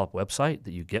on the Gallup website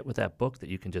that you get with that book that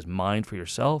you can just mine for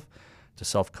yourself to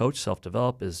self-coach,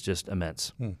 self-develop is just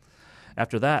immense.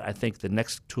 After that, I think the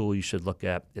next tool you should look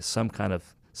at is some kind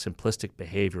of simplistic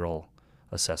behavioral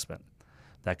assessment.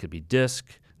 That could be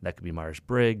DISC, that could be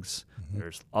Myers-Briggs.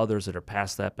 There's others that are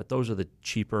past that, but those are the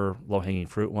cheaper, low-hanging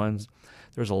fruit ones.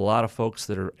 There's a lot of folks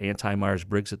that are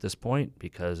anti-Myers-Briggs at this point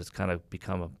because it's kind of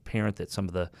become apparent that some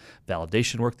of the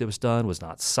validation work that was done was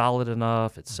not solid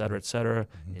enough, et cetera,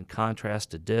 in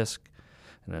contrast to DISC.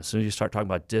 And as soon as you start talking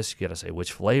about DISC, you got to say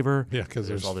which flavor. Yeah, because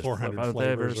there's all 400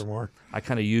 flavors or more. I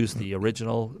kind of use the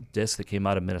original DISC that came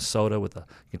out of Minnesota you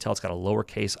can tell it's got a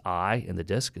lowercase I in the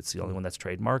DISC. It's the only one that's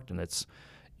trademarked, and it's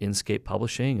Inscape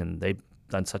Publishing, and they've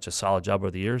done such a solid job over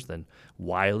the years. Then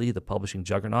Wiley, the publishing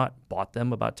juggernaut, bought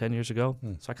them about 10 years ago.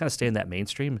 So I kind of stay in that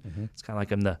mainstream. It's kind of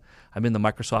like I'm in the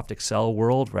Microsoft Excel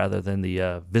world rather than the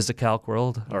VisiCalc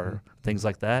world or things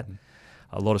like that.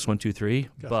 Lotus 1-2-3,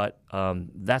 but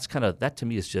that to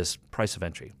me is just price of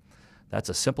entry. That's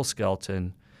a simple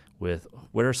skeleton with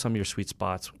what are some of your sweet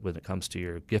spots when it comes to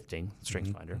your gifting,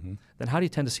 Strength Finder. Then how do you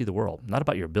tend to see the world? Not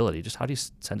about your ability, just how do you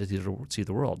tend to see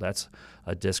the world? That's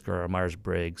a DISC or a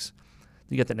Myers-Briggs.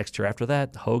 You get that next tier after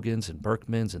that, Hogan's and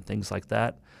Berkman's and things like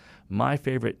that. My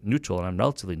favorite new tool, and I'm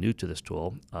relatively new to this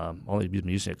tool, only been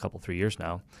using it a couple, 3 years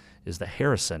now, is the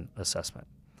Harrison assessment.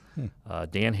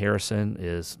 Dan Harrison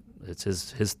it's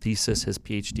his thesis, his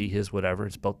PhD, his whatever.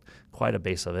 It's built quite a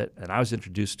base of it. And I was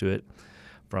introduced to it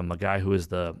from a guy who is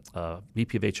the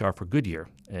VP of HR for Goodyear,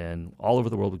 and all over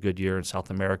the world with Goodyear in South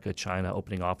America, China,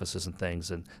 opening offices and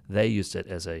things. And they used it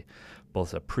as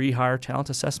both a pre-hire talent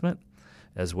assessment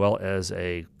as well as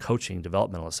a coaching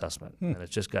developmental assessment. And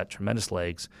it's just got tremendous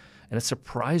legs, and it's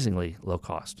surprisingly low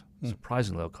cost.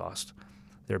 Surprisingly low cost.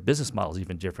 Their business model is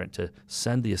even different. To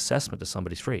send the assessment to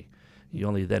somebody's free. You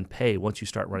only then pay once you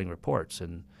start running reports.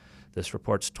 And this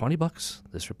report's $20,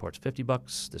 this report's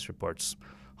 $50, this report's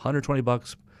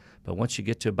 $120. But once you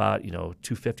get to about $250,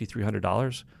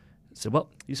 $300, say, well,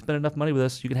 you spend enough money with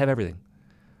us, you can have everything.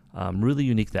 Really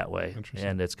unique that way,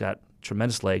 and it's got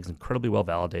tremendous legs, incredibly well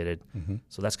validated.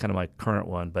 So that's kind of my current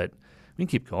one. But we can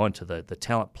keep going to the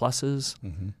talent pluses,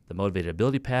 the motivated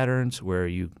ability patterns, where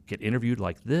you get interviewed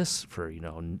like this for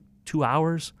 2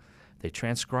 hours. They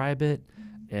transcribe it,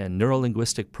 and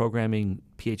neurolinguistic programming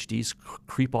PhDs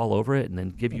creep all over it, and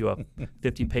then give you a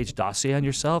 50-page dossier on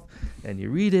yourself, and you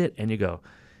read it, and you go,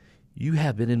 you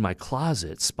have been in my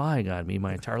closet spying on me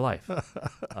my entire life.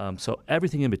 So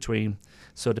everything in between.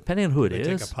 So depending on who it is.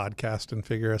 They take a podcast and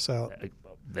figure us out?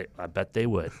 I bet they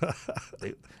would.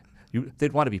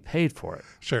 They'd want to be paid for it.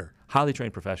 Sure. Highly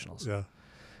trained professionals. Yeah.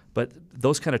 But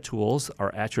those kind of tools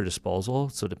are at your disposal.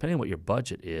 So depending on what your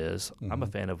budget is, I'm a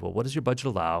fan of, what does your budget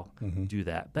allow? Do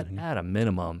that. But at a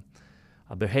minimum,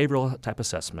 a behavioral type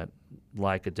assessment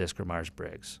like a DISC or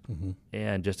Myers-Briggs,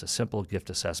 and just a simple gift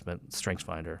assessment,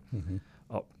 StrengthsFinder.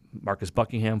 Marcus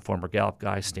Buckingham, former Gallup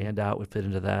guy, Standout would fit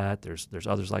into that. There's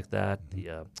others like that.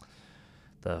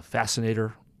 The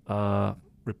Fascinator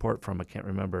report from, I can't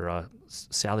remember,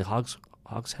 Sally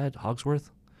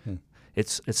Hogsworth.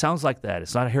 It sounds like that.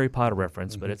 It's not a Harry Potter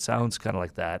reference, but it sounds kind of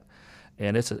like that.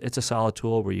 And it's a solid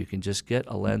tool where you can just get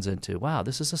a lens into, wow,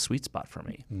 this is a sweet spot for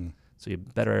me. So you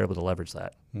better are able to leverage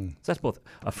that. So that's both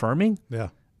affirming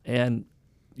and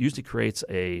usually creates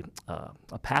a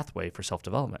pathway for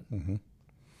self-development.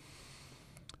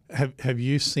 Have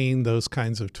you seen those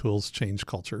kinds of tools change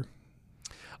culture?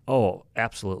 Oh,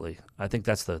 absolutely. I think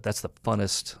that's the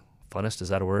funnest. Funnest, is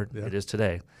that a word? Yeah. It is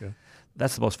today. Yeah.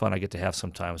 That's the most fun I get to have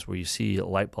sometimes, where you see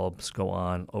light bulbs go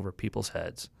on over people's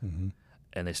heads,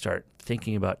 and they start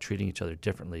thinking about treating each other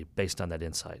differently based on that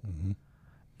insight.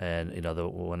 And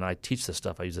when I teach this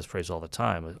stuff, I use this phrase all the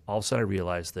time. All of a sudden, I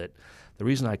realize that the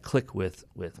reason I click with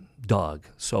Doug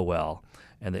so well,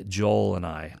 and that Joel and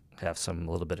I have a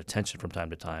little bit of tension from time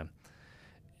to time,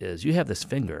 is you have this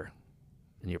finger,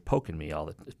 and you're poking me all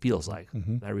that it feels like.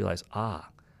 And I realize, I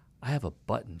have a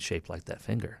button shaped like that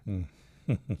finger.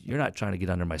 You're not trying to get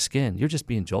under my skin. You're just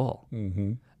being Joel.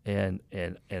 And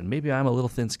maybe I'm a little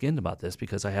thin-skinned about this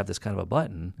because I have this kind of a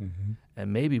button,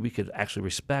 and maybe we could actually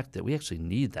respect that we actually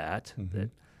need that.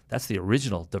 That's the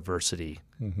original diversity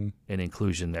and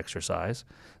inclusion exercise,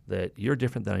 that you're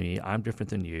different than me, I'm different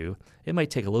than you. It might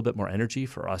take a little bit more energy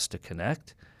for us to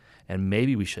connect, and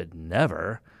maybe we should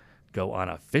never go on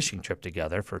a fishing trip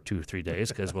together for 2 or 3 days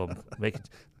because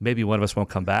maybe one of us won't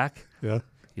come back. Yeah.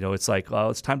 It's like,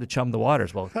 well, it's time to chum the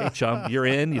waters. Well, hey, chum, you're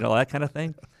in, that kind of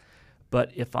thing.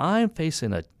 But if I'm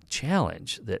facing a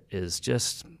challenge that is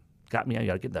just got me, I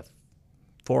got to get the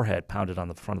forehead pounded on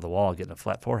the front of the wall, getting a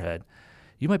flat forehead,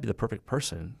 you might be the perfect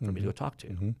person for me to go talk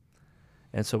to.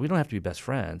 And so we don't have to be best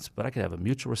friends, but I could have a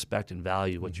mutual respect and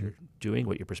value what you're doing,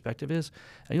 what your perspective is,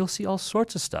 and you'll see all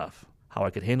sorts of stuff, how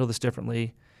I could handle this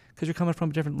differently, because you're coming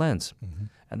from a different lens.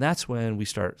 And that's when we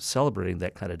start celebrating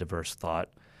that kind of diverse thought.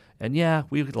 And yeah,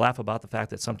 we could laugh about the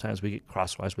fact that sometimes we get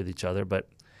crosswise with each other, but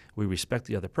we respect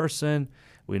the other person.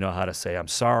 We know how to say, I'm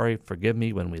sorry, forgive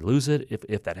me when we lose it,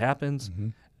 if that happens.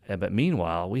 But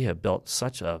meanwhile, we have built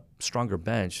such a stronger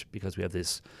bench because we have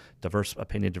this diverse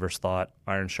opinion, diverse thought,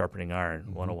 iron sharpening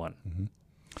iron, 101.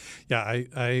 Yeah,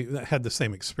 I had the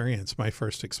same experience. My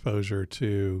first exposure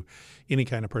to any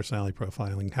kind of personality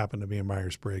profiling happened to be a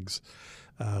Myers-Briggs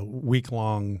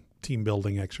week-long team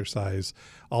building exercise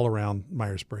all around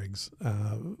Myers-Briggs.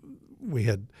 We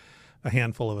had a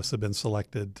handful of us had been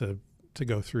selected to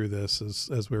go through this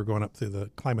as we were going up through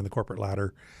climbing the corporate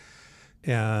ladder.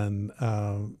 And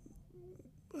a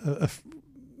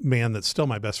man that's still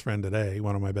my best friend today,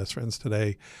 one of my best friends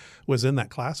today, was in that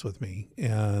class with me,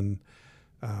 and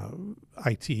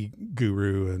IT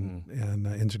guru and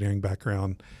engineering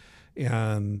background,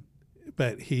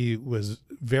 but he was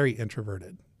very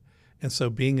introverted. And so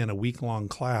being in a week-long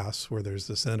class where there's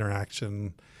this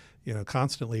interaction,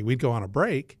 constantly, we'd go on a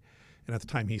break, and at the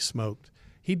time he smoked,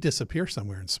 he'd disappear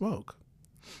somewhere and smoke.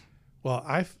 Well,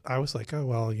 I was like, oh,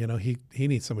 well, he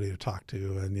needs somebody to talk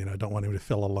to, and, I don't want him to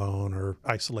feel alone or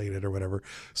isolated or whatever.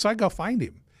 So I go find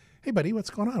him. Hey, buddy, what's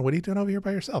going on? What are you doing over here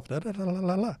by yourself? Da, da, da, da,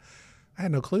 da, da. I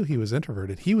had no clue he was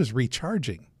introverted. He was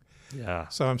recharging. Yeah.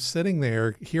 So I'm sitting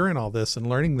there hearing all this and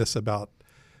learning this about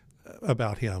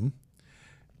him.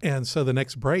 And so the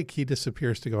next break, he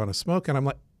disappears to go on a smoke. And I'm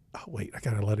like, oh, wait, I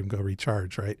got to let him go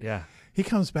recharge, right? Yeah. He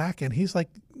comes back and he's like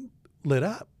lit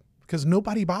up because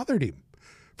nobody bothered him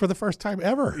for the first time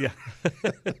ever. Yeah.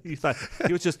 You thought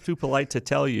he was just too polite to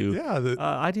tell you, Yeah.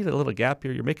 I need a little gap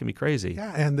here. You're making me crazy.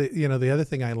 Yeah. And the other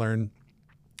thing I learned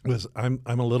was I'm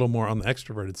a little more on the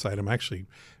extroverted side. I'm actually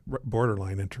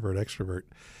borderline introvert extrovert.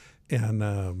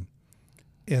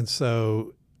 And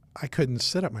so I couldn't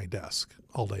sit at my desk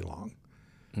all day long.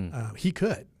 He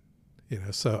could,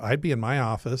 so I'd be in my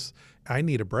office. I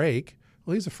need a break.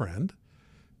 Well, he's a friend,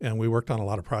 and we worked on a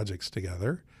lot of projects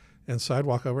together. And so I'd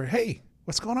walk over, hey,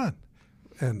 what's going on?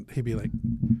 And he'd be like,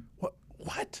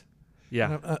 what?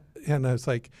 Yeah. And I was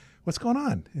like, what's going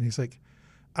on? And he's like,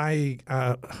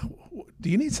 do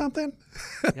you need something?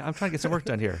 Yeah, I'm trying to get some work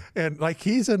done here. And like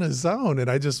he's in a zone, and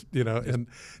I just, and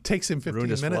takes him 15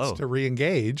 minutes flow. to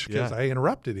re-engage because I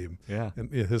interrupted him. Yeah.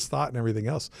 And his thought and everything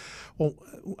else. Well,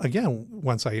 again,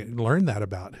 once I learned that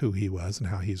about who he was and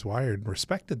how he's wired and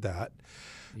respected that,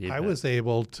 I was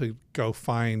able to go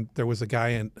find, there was a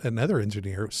guy, another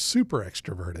engineer, super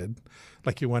extroverted.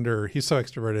 Like you wonder, he's so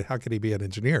extroverted, how could he be an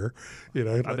engineer?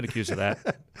 I've been accused of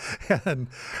that. And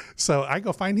so I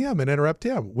go find him and interrupt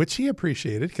him, which he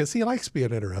appreciated because he likes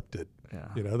being interrupted.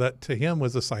 Yeah. That to him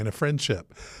was a sign of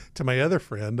friendship. To my other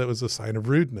friend, that was a sign of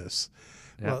rudeness.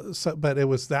 Yeah. Well, but it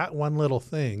was that one little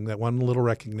thing, that one little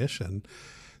recognition.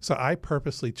 So I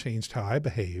purposely changed how I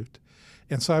behaved.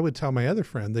 And so I would tell my other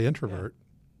friend, the introvert,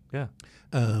 Yeah.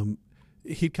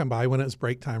 He'd come by when it was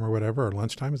break time or whatever, or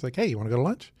lunchtime. He's like, hey, you want to go to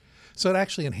lunch? So it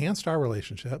actually enhanced our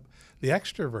relationship. The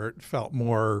extrovert felt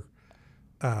more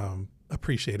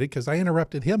appreciated because I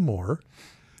interrupted him more.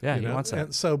 Yeah, he wants that.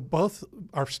 And so both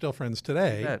are still friends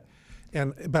today.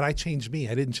 But I changed me.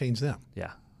 I didn't change them.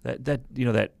 Yeah.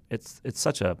 That it's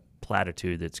such a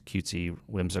platitude that's cutesy,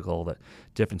 whimsical, that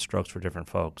different strokes for different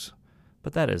folks.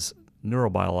 But that is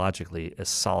neurobiologically as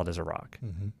solid as a rock.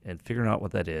 And figuring out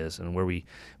what that is and where we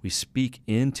speak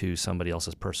into somebody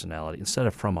else's personality instead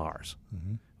of from ours.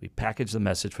 We package the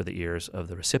message for the ears of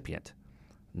the recipient,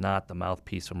 not the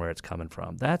mouthpiece from where it's coming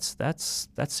from. That's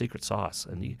secret sauce.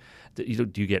 And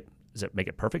does it make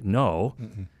it perfect? No.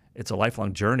 It's a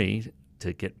lifelong journey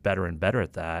to get better and better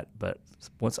at that. But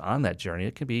once on that journey,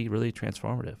 it can be really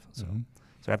transformative. So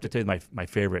I have to tell you my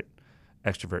favorite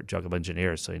extrovert joke of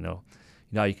engineers. So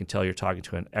now you can tell you're talking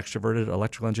to an extroverted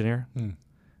electrical engineer. When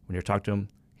you're talking to him,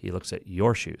 he looks at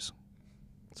your shoes.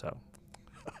 So,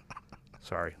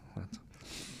 sorry.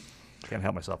 Can't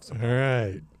help myself. All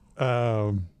right.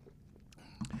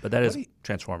 But that is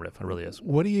transformative. It really is.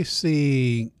 What do you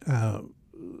see?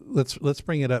 Let's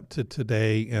bring it up to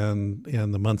today and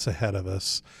the months ahead of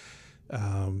us.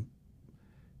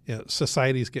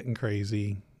 Society's getting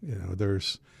crazy.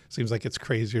 Seems like it's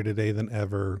crazier today than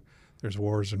ever. There's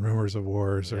wars and rumors of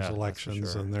wars. There's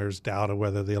elections, and there's doubt of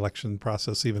whether the election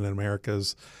process, even in America,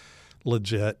 is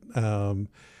legit. We're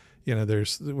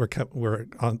on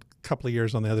a couple of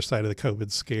years on the other side of the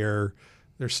COVID scare.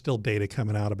 There's still data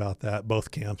coming out about that.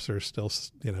 Both camps are still,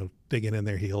 digging in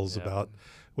their heels about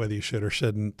whether you should or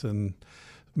shouldn't, and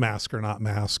mask or not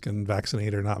mask, and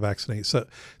vaccinate or not vaccinate. So it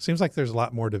seems like there's a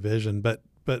lot more division. But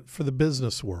for the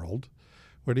business world,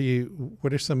 what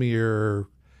are some of your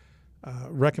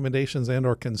recommendations and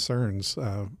or concerns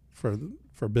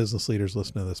for business leaders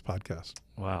listening to this podcast?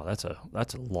 Wow, that's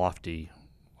a lofty,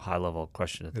 high level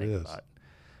question to think is. about.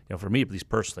 For me, at least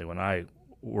personally, when I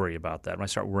worry about that, when I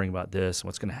start worrying about this and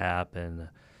what's going to happen,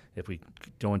 if we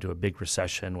go into a big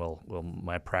recession, will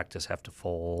my practice have to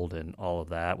fold and all of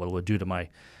that? What will it do to my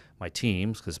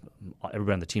teams? Because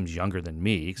everybody on the team's younger than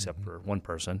me, except for one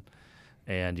person.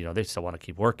 And, they still want to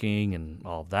keep working and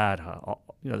all of that.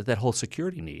 That whole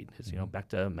security need is, back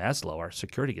to Maslow, our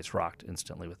security gets rocked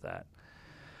instantly with that.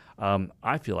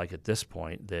 I feel like at this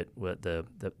point that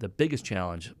the biggest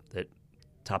challenge that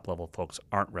top-level folks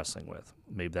aren't wrestling with,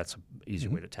 maybe that's an easier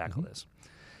way to tackle this,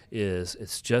 is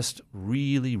it's just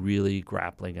really, really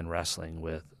grappling and wrestling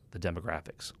with the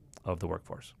demographics of the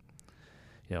workforce.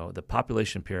 The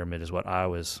population pyramid is what I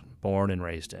was born and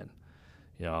raised in.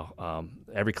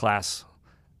 Every class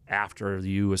after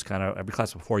you was every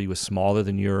class before you was smaller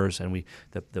than yours, and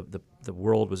the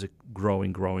world was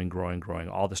growing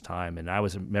all this time. And I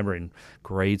was remember in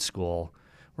grade school,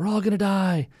 we're all going to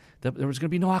die. There was going to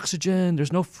be no oxygen.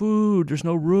 There's no food. There's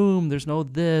no room. There's no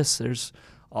this. There's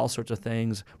all sorts of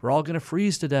things. We're all going to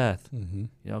freeze to death.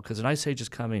 Because an ice age is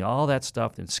coming. All that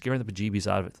stuff and scaring the bejeebies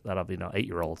out of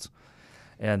 8-year-olds,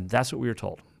 and that's what we were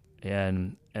told.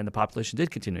 And the population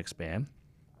did continue to expand.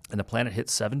 And the planet hit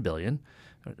 7 billion.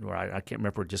 Or I can't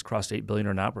remember if we just crossed 8 billion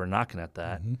or not. We're knocking at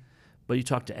that. Mm-hmm. But you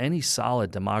talk to any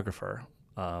solid demographer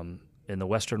in the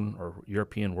Western or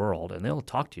European world, and they'll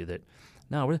talk to you that,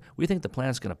 no, we think the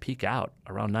planet's going to peak out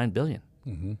around 9 billion.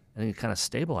 Mm-hmm. And it kind of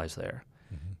stabilize there.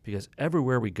 Mm-hmm. Because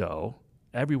everywhere we go,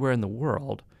 everywhere in the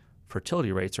world,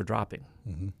 fertility rates are dropping.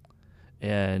 Mm-hmm.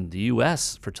 And the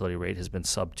U.S. fertility rate has been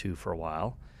sub 2 for a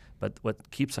while. But what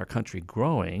keeps our country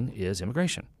growing is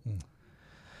immigration. Mm.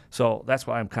 So that's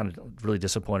why I'm kind of really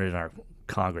disappointed in our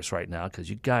Congress right now, because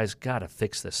you guys got to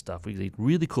fix this stuff. We need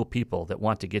really cool people that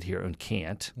want to get here and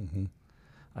can't. Mm-hmm.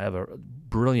 I have a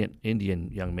brilliant Indian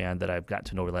young man that I've gotten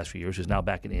to know over the last few years who's now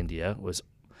back in India, was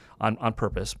on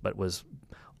purpose, but was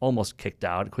almost kicked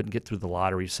out, couldn't get through the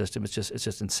lottery system. It's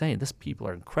just insane. These people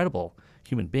are incredible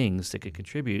human beings that could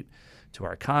contribute to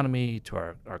our economy, to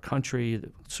our country,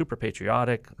 super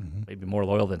patriotic, mm-hmm. maybe more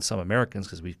loyal than some Americans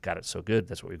because we've got it so good.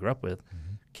 That's what we grew up with.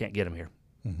 Mm-hmm. Can't get them here.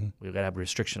 Mm-hmm. We've got to have a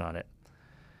restriction on it.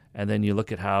 And then you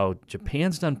look at how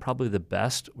Japan's done probably the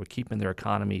best. We're keeping their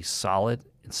economy solid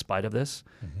in spite of this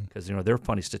because, mm-hmm. Their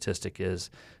funny statistic is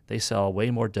they sell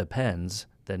way more Depends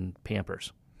than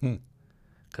Pampers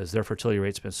because their fertility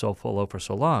rate's been so low for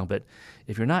so long. But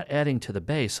if you're not adding to the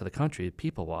base of the country,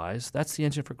 people-wise, that's the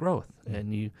engine for growth. Mm-hmm.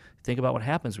 And you think about what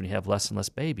happens when you have less and less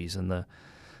babies. And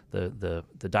the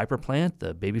diaper plant,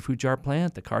 the baby food jar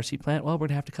plant, the car seat plant, well, we're going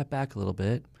to have to cut back a little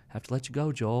bit. Have to let you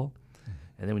go, Joel. Mm-hmm.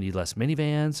 And then we need less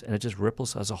minivans, and it just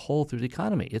ripples as a whole through the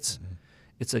economy. It's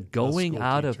a going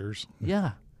out teachers.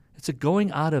 It's a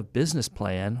going out of business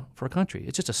plan for a country.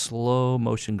 It's just a slow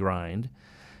motion grind.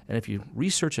 And if you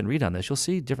research and read on this, you'll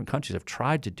see different countries have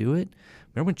tried to do it.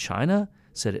 Remember when China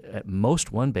said at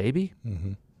most one baby?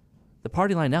 Mm-hmm. The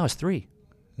party line now is 3.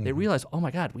 Mm-hmm. They realize, oh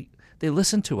my God, they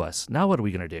listened to us. Now what are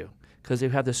we going to do? Because they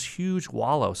have this huge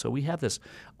wallow. So we have this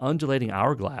undulating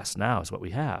hourglass now is what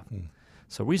we have. Mm.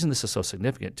 So the reason this is so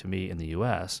significant to me in the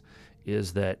U.S.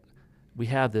 is that we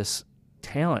have this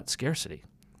talent scarcity.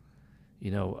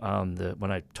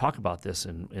 When I talk about this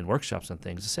in workshops and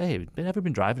things, I say, hey, have you ever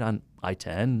been driving on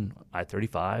I-10,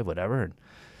 I-35, whatever, and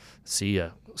see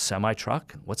a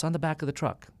semi-truck? What's on the back of the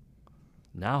truck?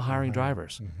 Now hiring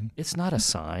drivers. Mm-hmm. It's not a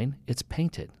sign. It's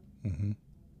painted. Mm-hmm.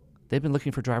 They've been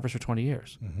looking for drivers for 20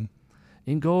 years. Mm-hmm.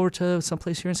 You can go over to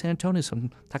someplace here in San Antonio, some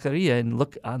taqueria, and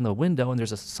look on the window, and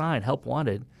there's a sign, help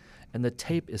wanted, and the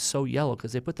tape is so yellow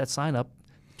because they put that sign up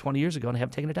 20 years ago and they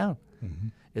haven't taken it down. Mm-hmm.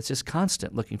 It's just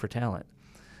constant looking for talent.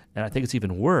 And I think it's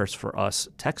even worse for us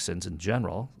Texans in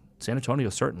general, San Antonio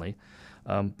certainly,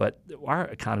 but our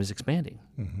economy is expanding.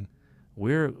 Mm-hmm.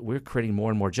 We're creating more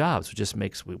and more jobs, which just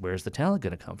makes, where's the talent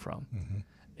going to come from? Mm-hmm.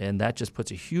 And that just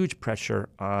puts a huge pressure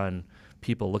on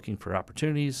people looking for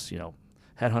opportunities.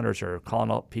 Headhunters are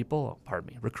calling up people,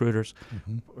 recruiters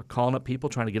are calling up people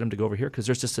trying to get them to go over here because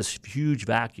there's just this huge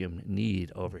vacuum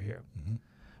need over here. Mm-hmm.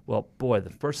 Well, boy, the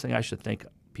first thing I should think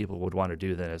people would want to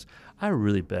do then is I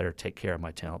really better take care of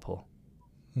my talent pool.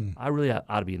 I really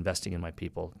ought to be investing in my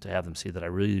people to have them see that I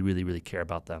really, really, really care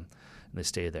about them and they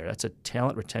stay there. That's a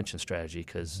talent retention strategy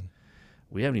because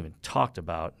we haven't even talked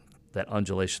about that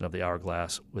undulation of the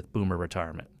hourglass with boomer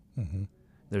retirement. Mm-hmm.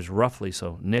 There's roughly,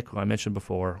 so Nick, who I mentioned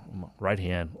before, right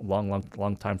hand,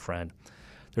 long time friend,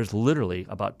 there's literally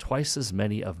about twice as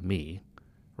many of me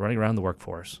running around the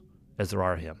workforce as there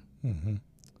are him. Mm-hmm.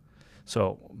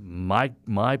 So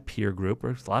my peer group,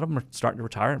 a lot of them are starting to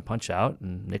retire and punch out.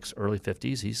 And Nick's early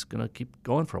 50s, he's going to keep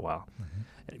going for a while. Mm-hmm.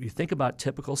 And if you think about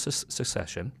typical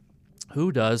succession,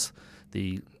 who does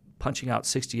the punching out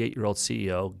 68-year-old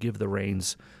CEO give the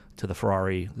reins to the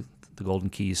Ferrari, the golden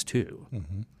keys to?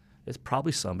 Mm-hmm. It's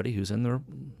probably somebody who's in their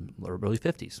early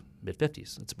 50s,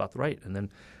 mid-50s. It's about right. And then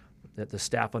the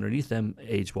staff underneath them,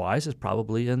 age-wise, is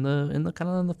probably in the kind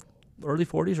of in the early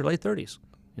 40s or late 30s.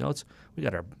 We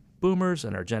got our boomers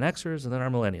and our Gen Xers and then our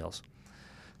millennials.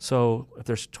 So if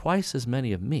there's twice as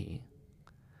many of me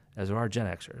as there are Gen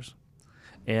Xers,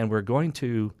 and we're going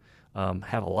to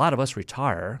have a lot of us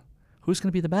retire, who's going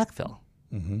to be the backfill?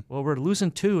 Mm-hmm. Well, we're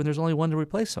losing 2, and there's only 1 to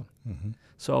replace them. Mm-hmm.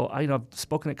 So I've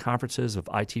spoken at conferences of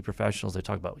IT professionals. They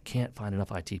talk about we can't find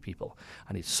enough IT people.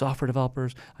 I need software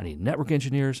developers. I need network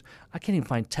engineers. I can't even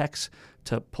find techs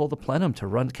to pull the plenum to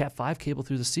run Cat5 cable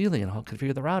through the ceiling and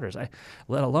configure the routers.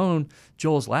 Let alone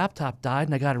Joel's laptop died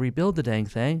and I got to rebuild the dang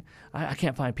thing. I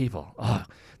can't find people. Oh,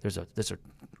 there's a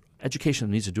education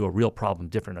that needs to do a real problem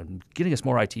different. I'm getting us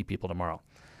more IT people tomorrow.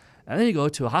 And then you go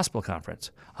to a hospital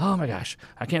conference. Oh my gosh,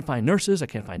 I can't find nurses, I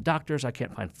can't find doctors, I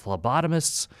can't find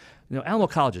phlebotomists. Alamo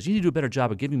colleges, you need to do a better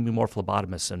job of giving me more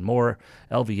phlebotomists and more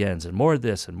LVNs and more of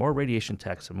this and more radiation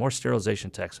techs and more sterilization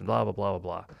techs and blah, blah, blah,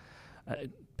 blah, blah.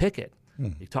 Pick it.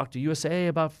 You talk to USA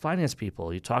about finance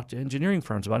people. You talk to engineering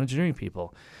firms about engineering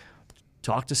people.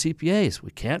 Talk to CPAs.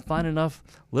 We can't find enough.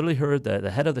 Literally heard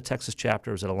the head of the Texas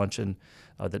chapter was at a luncheon.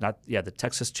 The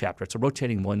Texas chapter. It's a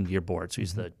rotating one-year board. So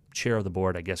he's the chair of the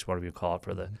board, I guess, whatever you call it,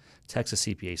 for the Texas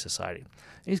CPA Society.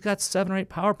 And he's got 7 or 8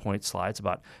 PowerPoint slides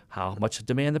about how much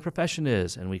demand the profession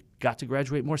is. And we got to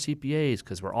graduate more CPAs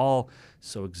because we're all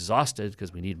so exhausted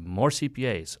because we need more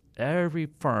CPAs. Every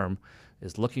firm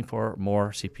is looking for more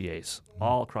CPAs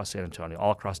all across San Antonio,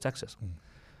 all across Texas.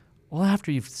 Well,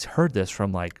 after you've heard this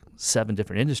from like 7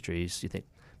 different industries, you think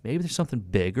maybe there's something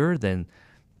bigger than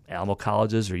Alamo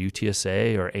colleges or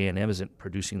UTSA or A&M isn't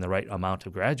producing the right amount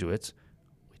of graduates.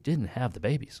 We didn't have the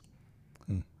babies.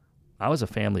 I was a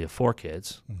family of 4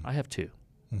 kids. I have 2.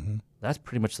 That's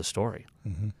pretty much the story.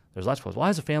 There's lots of folks. Well, I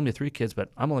was a family of 3 kids, but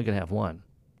I'm only going to have 1,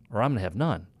 or I'm going to have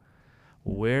none.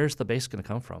 Where's the base going to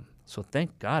come from? So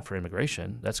thank God for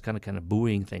immigration. That's kind of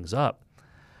buoying things up.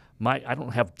 I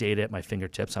don't have data at my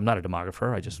fingertips. I'm not a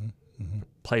demographer. I just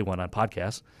play one on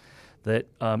podcasts. That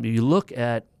you look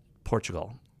at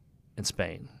Portugal and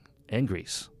Spain and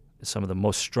Greece, some of the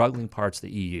most struggling parts of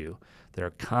the EU. They're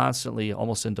constantly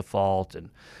almost in default, and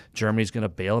Germany's going to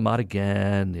bail them out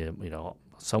again. You know,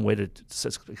 some way to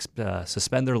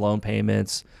suspend their loan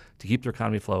payments to keep their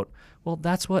economy afloat. Well,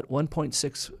 that's what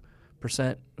 1.6%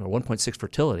 or 1.6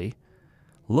 fertility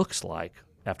looks like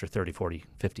after 30, 40,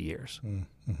 50 years.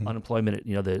 Unemployment,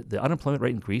 the unemployment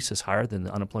rate in Greece is higher than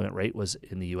the unemployment rate was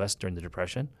in the U.S. during the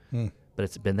Depression. But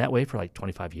it's been that way for like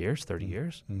 25 years, 30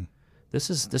 years. This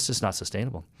is not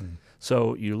sustainable.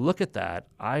 So you look at that,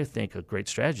 I think a great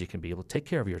strategy can be able to take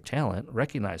care of your talent,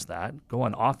 recognize that, go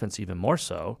on offense even more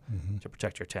so to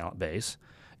protect your talent base,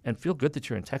 and feel good that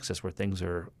you're in Texas where things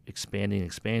are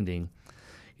expanding.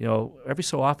 You know, every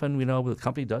so often,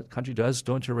 the country does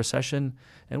go into a recession,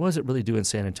 and what does it really do in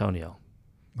San Antonio?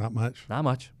 Not much. Not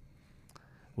much.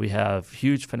 We have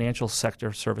huge financial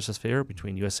sector services here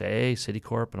between USAA,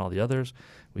 Citicorp, and all the others.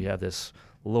 We have this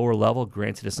lower level.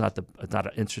 Granted, it's an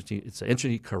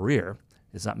interesting career.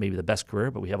 It's not maybe the best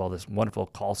career, but we have all this wonderful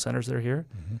call centers that are here.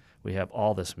 We have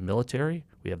all this military.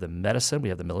 We have the medicine. We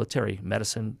have the military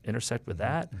medicine intersect with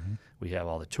that. We have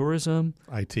all the tourism.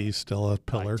 IT still a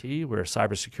pillar. We're a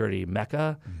cybersecurity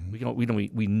mecca.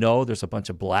 We know there's a bunch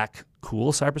of black,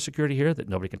 cool cybersecurity here that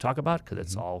nobody can talk about because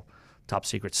it's all top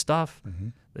secret stuff.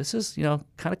 This is,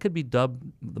 kind of could be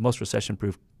dubbed the most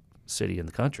recession-proof city in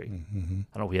the country. I don't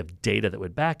know if we have data that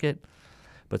would back it.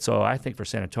 But so I think for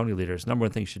San Antonio leaders, number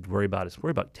one thing you should worry about is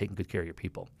taking good care of your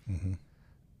people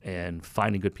and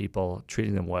finding good people,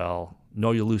 treating them well,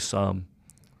 know you'll lose some,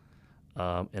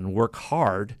 and work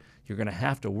hard. You're going to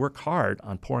have to work hard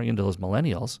on pouring into those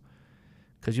millennials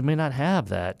because you may not have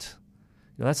that.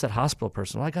 That's that hospital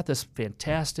person. Well, I got this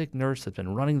fantastic nurse that's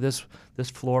been running this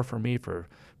floor for me for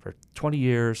 20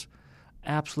 years.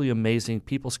 Absolutely amazing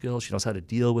people skills. She knows how to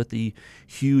deal with the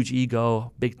huge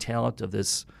ego, big talent of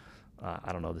this,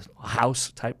 this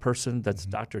house type person. That's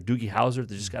Dr. Doogie Howser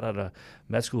that just got out of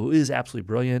med school, who is absolutely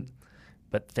brilliant,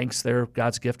 but thinks they're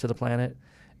God's gift to the planet,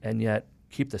 and yet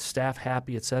keep the staff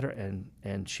happy, et cetera.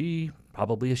 And she,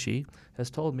 probably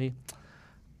has told me,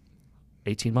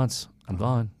 18 months, I'm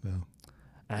gone. Yeah.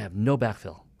 I have no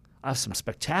backfill. I have some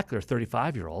spectacular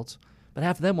 35-year-olds, but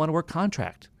half of them want to work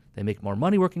contract. They make more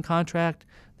money working contract.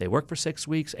 They work for 6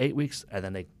 weeks, 8 weeks, and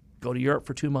then they go to Europe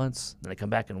for 2 months. Then they come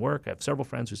back and work. I have several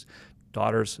friends whose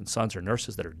daughters and sons are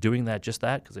nurses that are doing just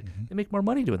that, because they make more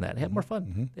money doing that. They have more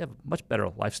fun. They have a much better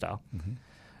lifestyle.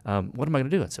 What am I going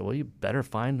to do? I said, well, you better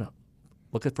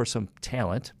look for some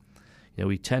talent.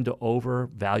 We tend to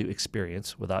overvalue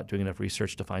experience without doing enough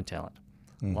research to find talent.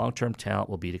 Long-term talent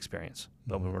will beat experience.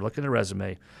 But when we're looking at a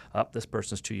resume, this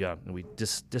person's too young, and we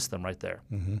diss them right there.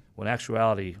 When in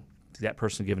actuality, that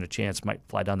person given a chance might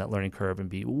fly down that learning curve and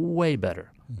be way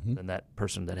better than that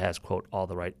person that has, quote, all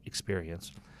the right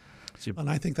experience. And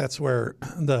I think that's where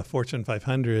the Fortune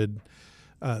 500,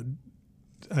 I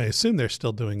assume they're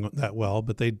still doing that well,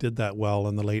 but they did that well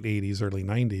in the late 80s, early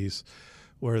 90s,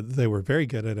 where they were very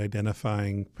good at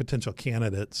identifying potential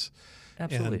candidates.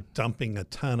 Absolutely. And dumping a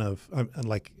ton of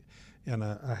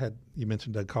you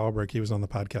mentioned Doug Kahlberg. He was on the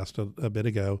podcast a bit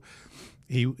ago.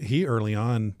 He early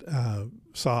on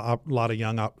saw a lot of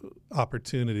young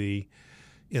opportunity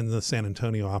in the San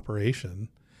Antonio operation,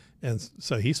 and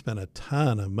so he spent a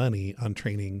ton of money on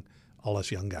training all us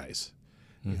young guys.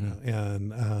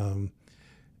 And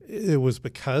it was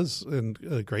because, and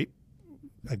a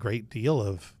great deal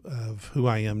of who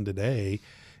I am today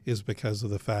is because of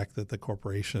the fact that the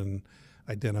corporation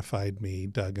identified me,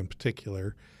 Doug in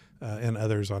particular, and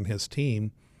others on his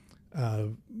team,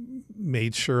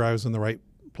 made sure I was in the right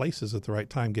places at the right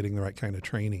time, getting the right kind of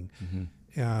training.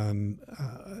 Mm-hmm. And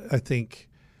I think,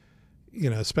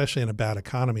 especially in a bad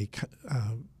economy,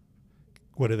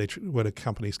 what do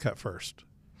companies cut first?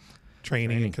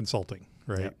 Training and consulting,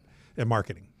 right? Yep. And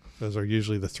marketing. Those are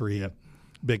usually the three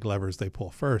big levers they pull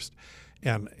first.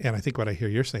 And I think what I hear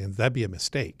you're saying, that'd be a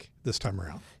mistake this time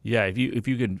around. Yeah, if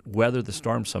you could weather the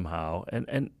storm somehow,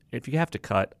 and if you have to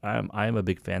cut, I am a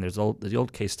big fan. There's the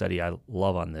old case study I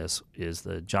love on this is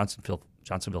the Johnsonville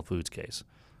Foods case.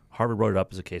 Harvard wrote it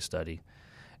up as a case study,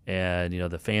 and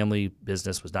the family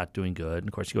business was not doing good. And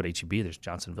of course, you go to HEB, there's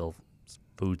Johnsonville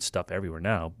food stuff everywhere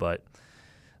now, but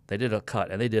they did a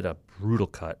cut, and they did a brutal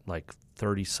cut, like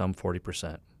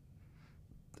 40%.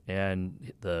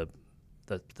 And the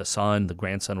son, the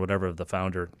grandson, whatever, of the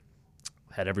founder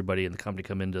had everybody in the company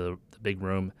come into the big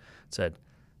room and said,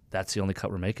 that's the only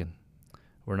cut we're making.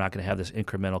 We're not going to have this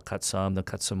incremental cut some, then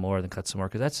cut some more, then cut some more,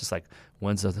 because that's just like,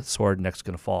 when's the sword next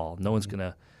going to fall? No one's going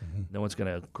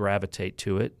to gravitate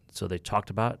to it. So they talked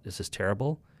about, this is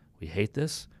terrible. We hate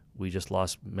this.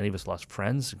 Many of us lost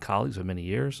friends and colleagues for many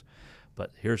years,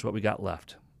 but here's what we got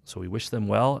left. So we wish them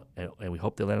well, and we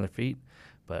hope they land on their feet,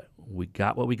 but we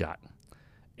got what we got.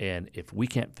 And if we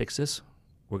can't fix this,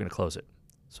 we're going to close it.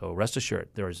 So rest assured,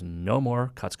 there is no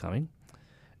more cuts coming.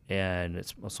 And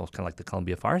it's also kind of like the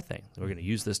Columbia Fire thing. We're going to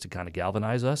use this to kind of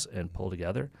galvanize us and pull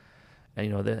together.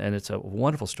 And and it's a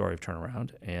wonderful story of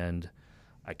turnaround. And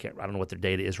I don't know what their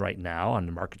data is right now on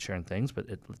the market share and things, but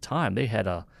at the time they had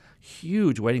a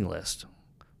huge waiting list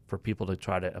for people to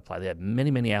try to apply. They had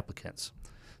many, many applicants.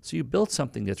 So you build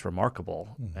something that's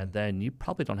remarkable, and then you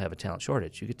probably don't have a talent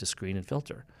shortage. You get to screen and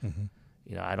filter.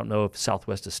 I don't know if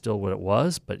Southwest is still what it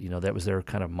was, but that was their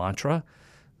kind of mantra.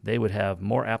 They would have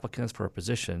more applicants for a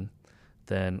position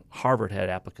than Harvard had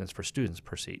applicants for students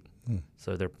per seat.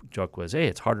 So their joke was, hey,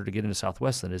 it's harder to get into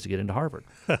Southwest than it is to get into Harvard.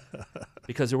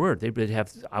 Because there were. They'd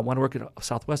have, I want to work at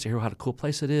Southwest to hear what a cool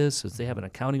place it is. So they have an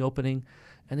accounting opening,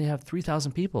 and they have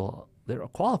 3,000 people that are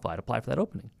qualified to apply for that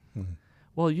opening.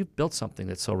 Well, you've built something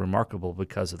that's so remarkable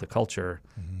because of the culture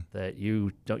that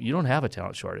you don't have a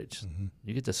talent shortage.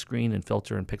 You get to screen and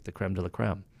filter and pick the creme de la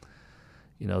creme.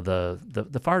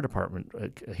 The fire department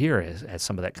here has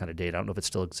some of that kind of data. I don't know if it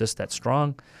still exists that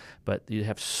strong, but you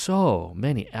have so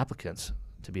many applicants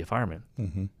to be a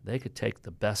fireman. They could take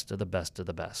the best of the best of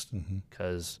the best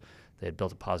because they had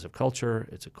built a positive culture.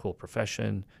 It's a cool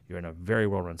profession. You're in a very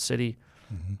well-run city.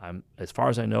 As far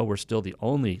as I know, we're still the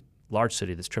only large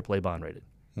city that's AAA bond rated.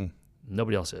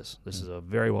 Nobody else is. This is a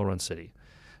very well-run city.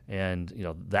 And,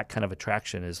 that kind of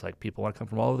attraction is like people want to come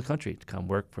from all over the country to come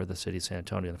work for the city of San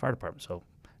Antonio and the fire department. So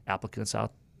applicants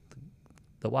out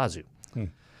the wazoo.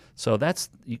 So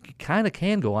you kind of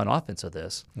can go on offense of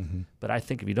this, but I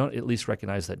think if you don't at least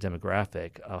recognize that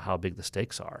demographic of how big the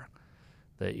stakes are,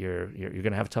 that you're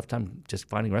going to have a tough time just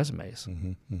finding resumes.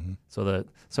 So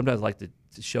sometimes I like to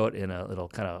show it in a little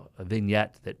kind of a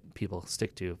vignette that people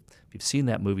stick to. If you've seen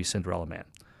that movie Cinderella Man,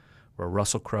 where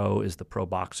Russell Crowe is the pro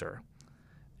boxer,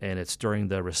 and it's during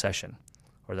the recession,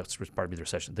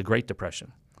 the Great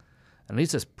Depression, and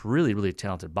he's this really, really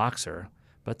talented boxer,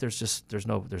 but there's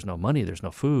no money, there's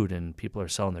no food, and people are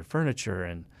selling their furniture,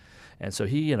 and so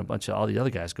he and a bunch of all the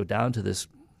other guys go down to this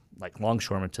like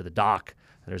longshoreman to the dock,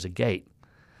 and there's a gate.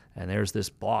 And there's this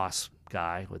boss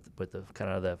guy with the kind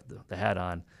of the hat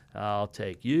on. I'll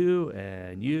take you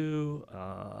and you,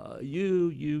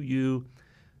 you.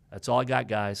 That's all I got,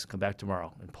 guys. Come back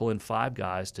tomorrow. And pull in 5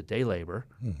 guys to day labor,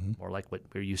 more like what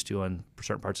we're used to in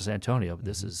certain parts of San Antonio. But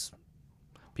this is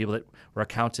people that were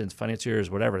accountants, financiers,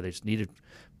 whatever. They just needed to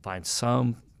find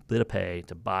some bit of pay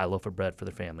to buy a loaf of bread for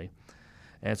their family.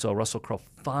 And so Russell Crowe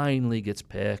finally gets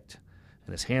picked.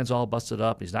 And his hand's all busted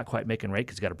up. He's not quite making rate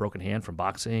because he's got a broken hand from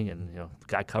boxing, and the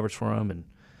guy covers for him, and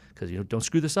because don't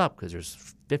screw this up because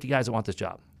there's 50 guys that want this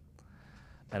job.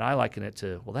 And I liken it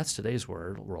to, well, that's today's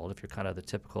world. If you're kind of the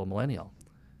typical millennial,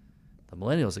 the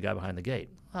millennial is the guy behind the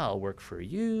gate. I'll work for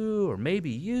you, or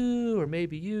maybe you,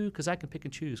 because I can pick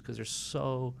and choose because there's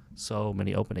so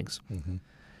many openings.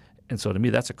 And so to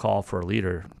me, that's a call for a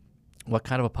leader. What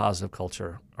kind of a positive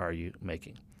culture are you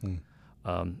making?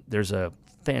 There's a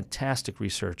fantastic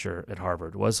researcher at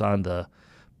Harvard, was on the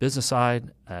business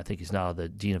side. I think he's now the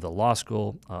dean of the law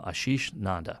school, Ashish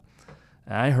Nanda.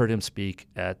 And I heard him speak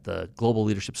at the Global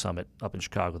Leadership Summit up in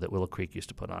Chicago that Willow Creek used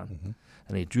to put on.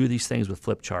 And he drew these things with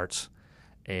flip charts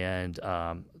and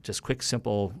just quick,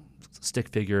 simple stick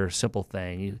figure, simple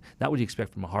thing. Not what you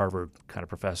expect from a Harvard kind of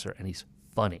professor, and he's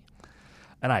funny.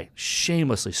 And I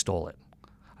shamelessly stole it.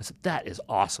 I said, that is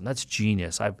awesome. That's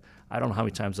genius. I don't know how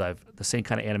many times the same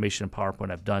kind of animation in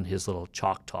PowerPoint I've done his little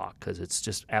chalk talk because it's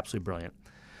just absolutely brilliant.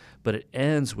 But it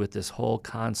ends with this whole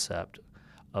concept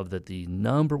of that the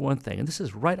number one thing, and this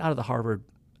is right out of the Harvard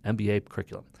MBA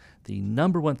curriculum, the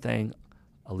number one thing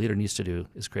a leader needs to do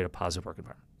is create a positive work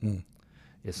environment. Mm.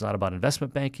 It's not about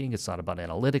investment banking. It's not about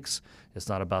analytics. It's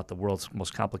not about the world's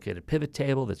most complicated pivot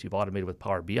table that you've automated with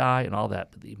Power BI and all that.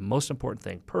 But the most important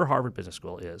thing per Harvard Business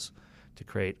School is to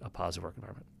create a positive work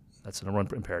environment. That's the number one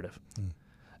imperative. Mm.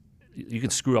 You can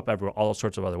screw up all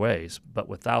sorts of other ways, but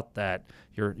without that,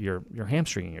 you're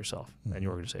hamstringing yourself and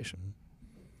your organization.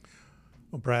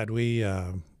 Well, Brad, we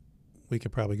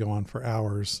could probably go on for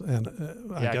hours, and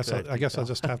I guess I'll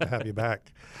just have to have you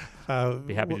back.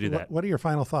 Be happy to do that. What are your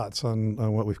final thoughts on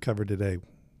what we've covered today?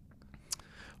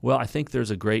 Well, I think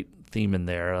there's a great theme in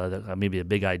there. Maybe a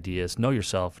big idea is know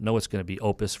yourself, know what's going to be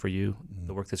Opus for you,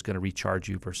 the work that's going to recharge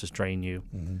you versus drain you.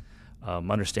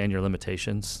 Understand your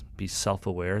limitations. Be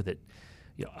self-aware that,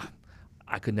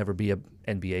 I could never be an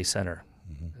NBA center.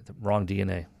 The wrong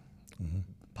DNA.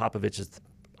 Popovich is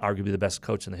arguably the best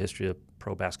coach in the history of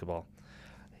pro basketball.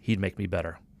 He'd make me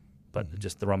better, but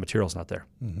just the raw material's not there.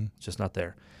 It's just not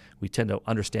there. We tend to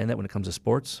understand that when it comes to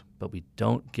sports, but we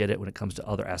don't get it when it comes to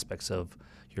other aspects of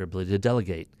your ability to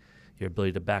delegate, your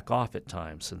ability to back off at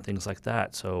times, and things like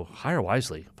that. So hire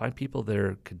wisely. Find people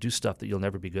that could do stuff that you'll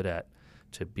never be good at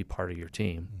to be part of your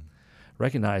team.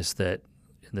 Recognize that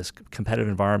in this competitive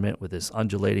environment with this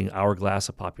undulating hourglass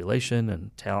of population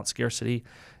and talent scarcity,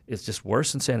 it's just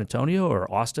worse in San Antonio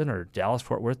or Austin or Dallas,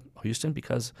 Fort Worth, Houston,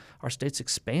 because our state's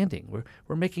expanding.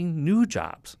 We're making new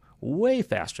jobs way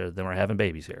faster than we're having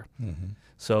babies here.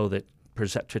 So that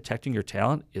protecting your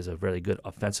talent is a really good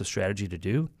offensive strategy to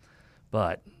do.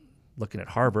 But looking at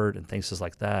Harvard and things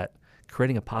like that,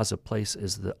 creating a positive place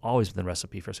is always been the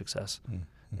recipe for success.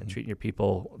 And treating your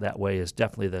people that way is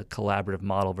definitely the collaborative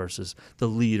model versus the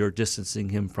leader distancing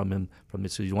him from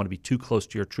it. So you want to be too close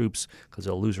to your troops because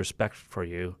they'll lose respect for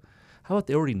you. How about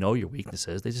they already know your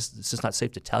weaknesses? It's just not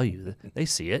safe to tell you. They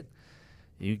see it.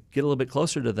 You get a little bit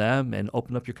closer to them and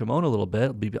open up your kimono a little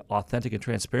bit, be authentic and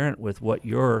transparent with what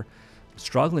you're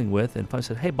struggling with, and finally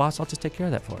say, hey, boss, I'll just take care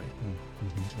of that for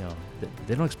you.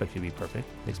 They don't expect you to be perfect.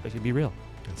 They expect you to be real.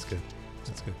 That's good.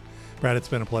 Brad, it's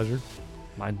been a pleasure.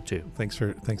 Mine too. Thanks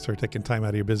for taking time out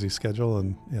of your busy schedule,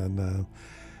 and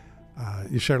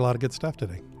you shared a lot of good stuff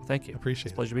today. Thank you. Appreciate it.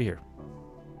 It's a pleasure to be here.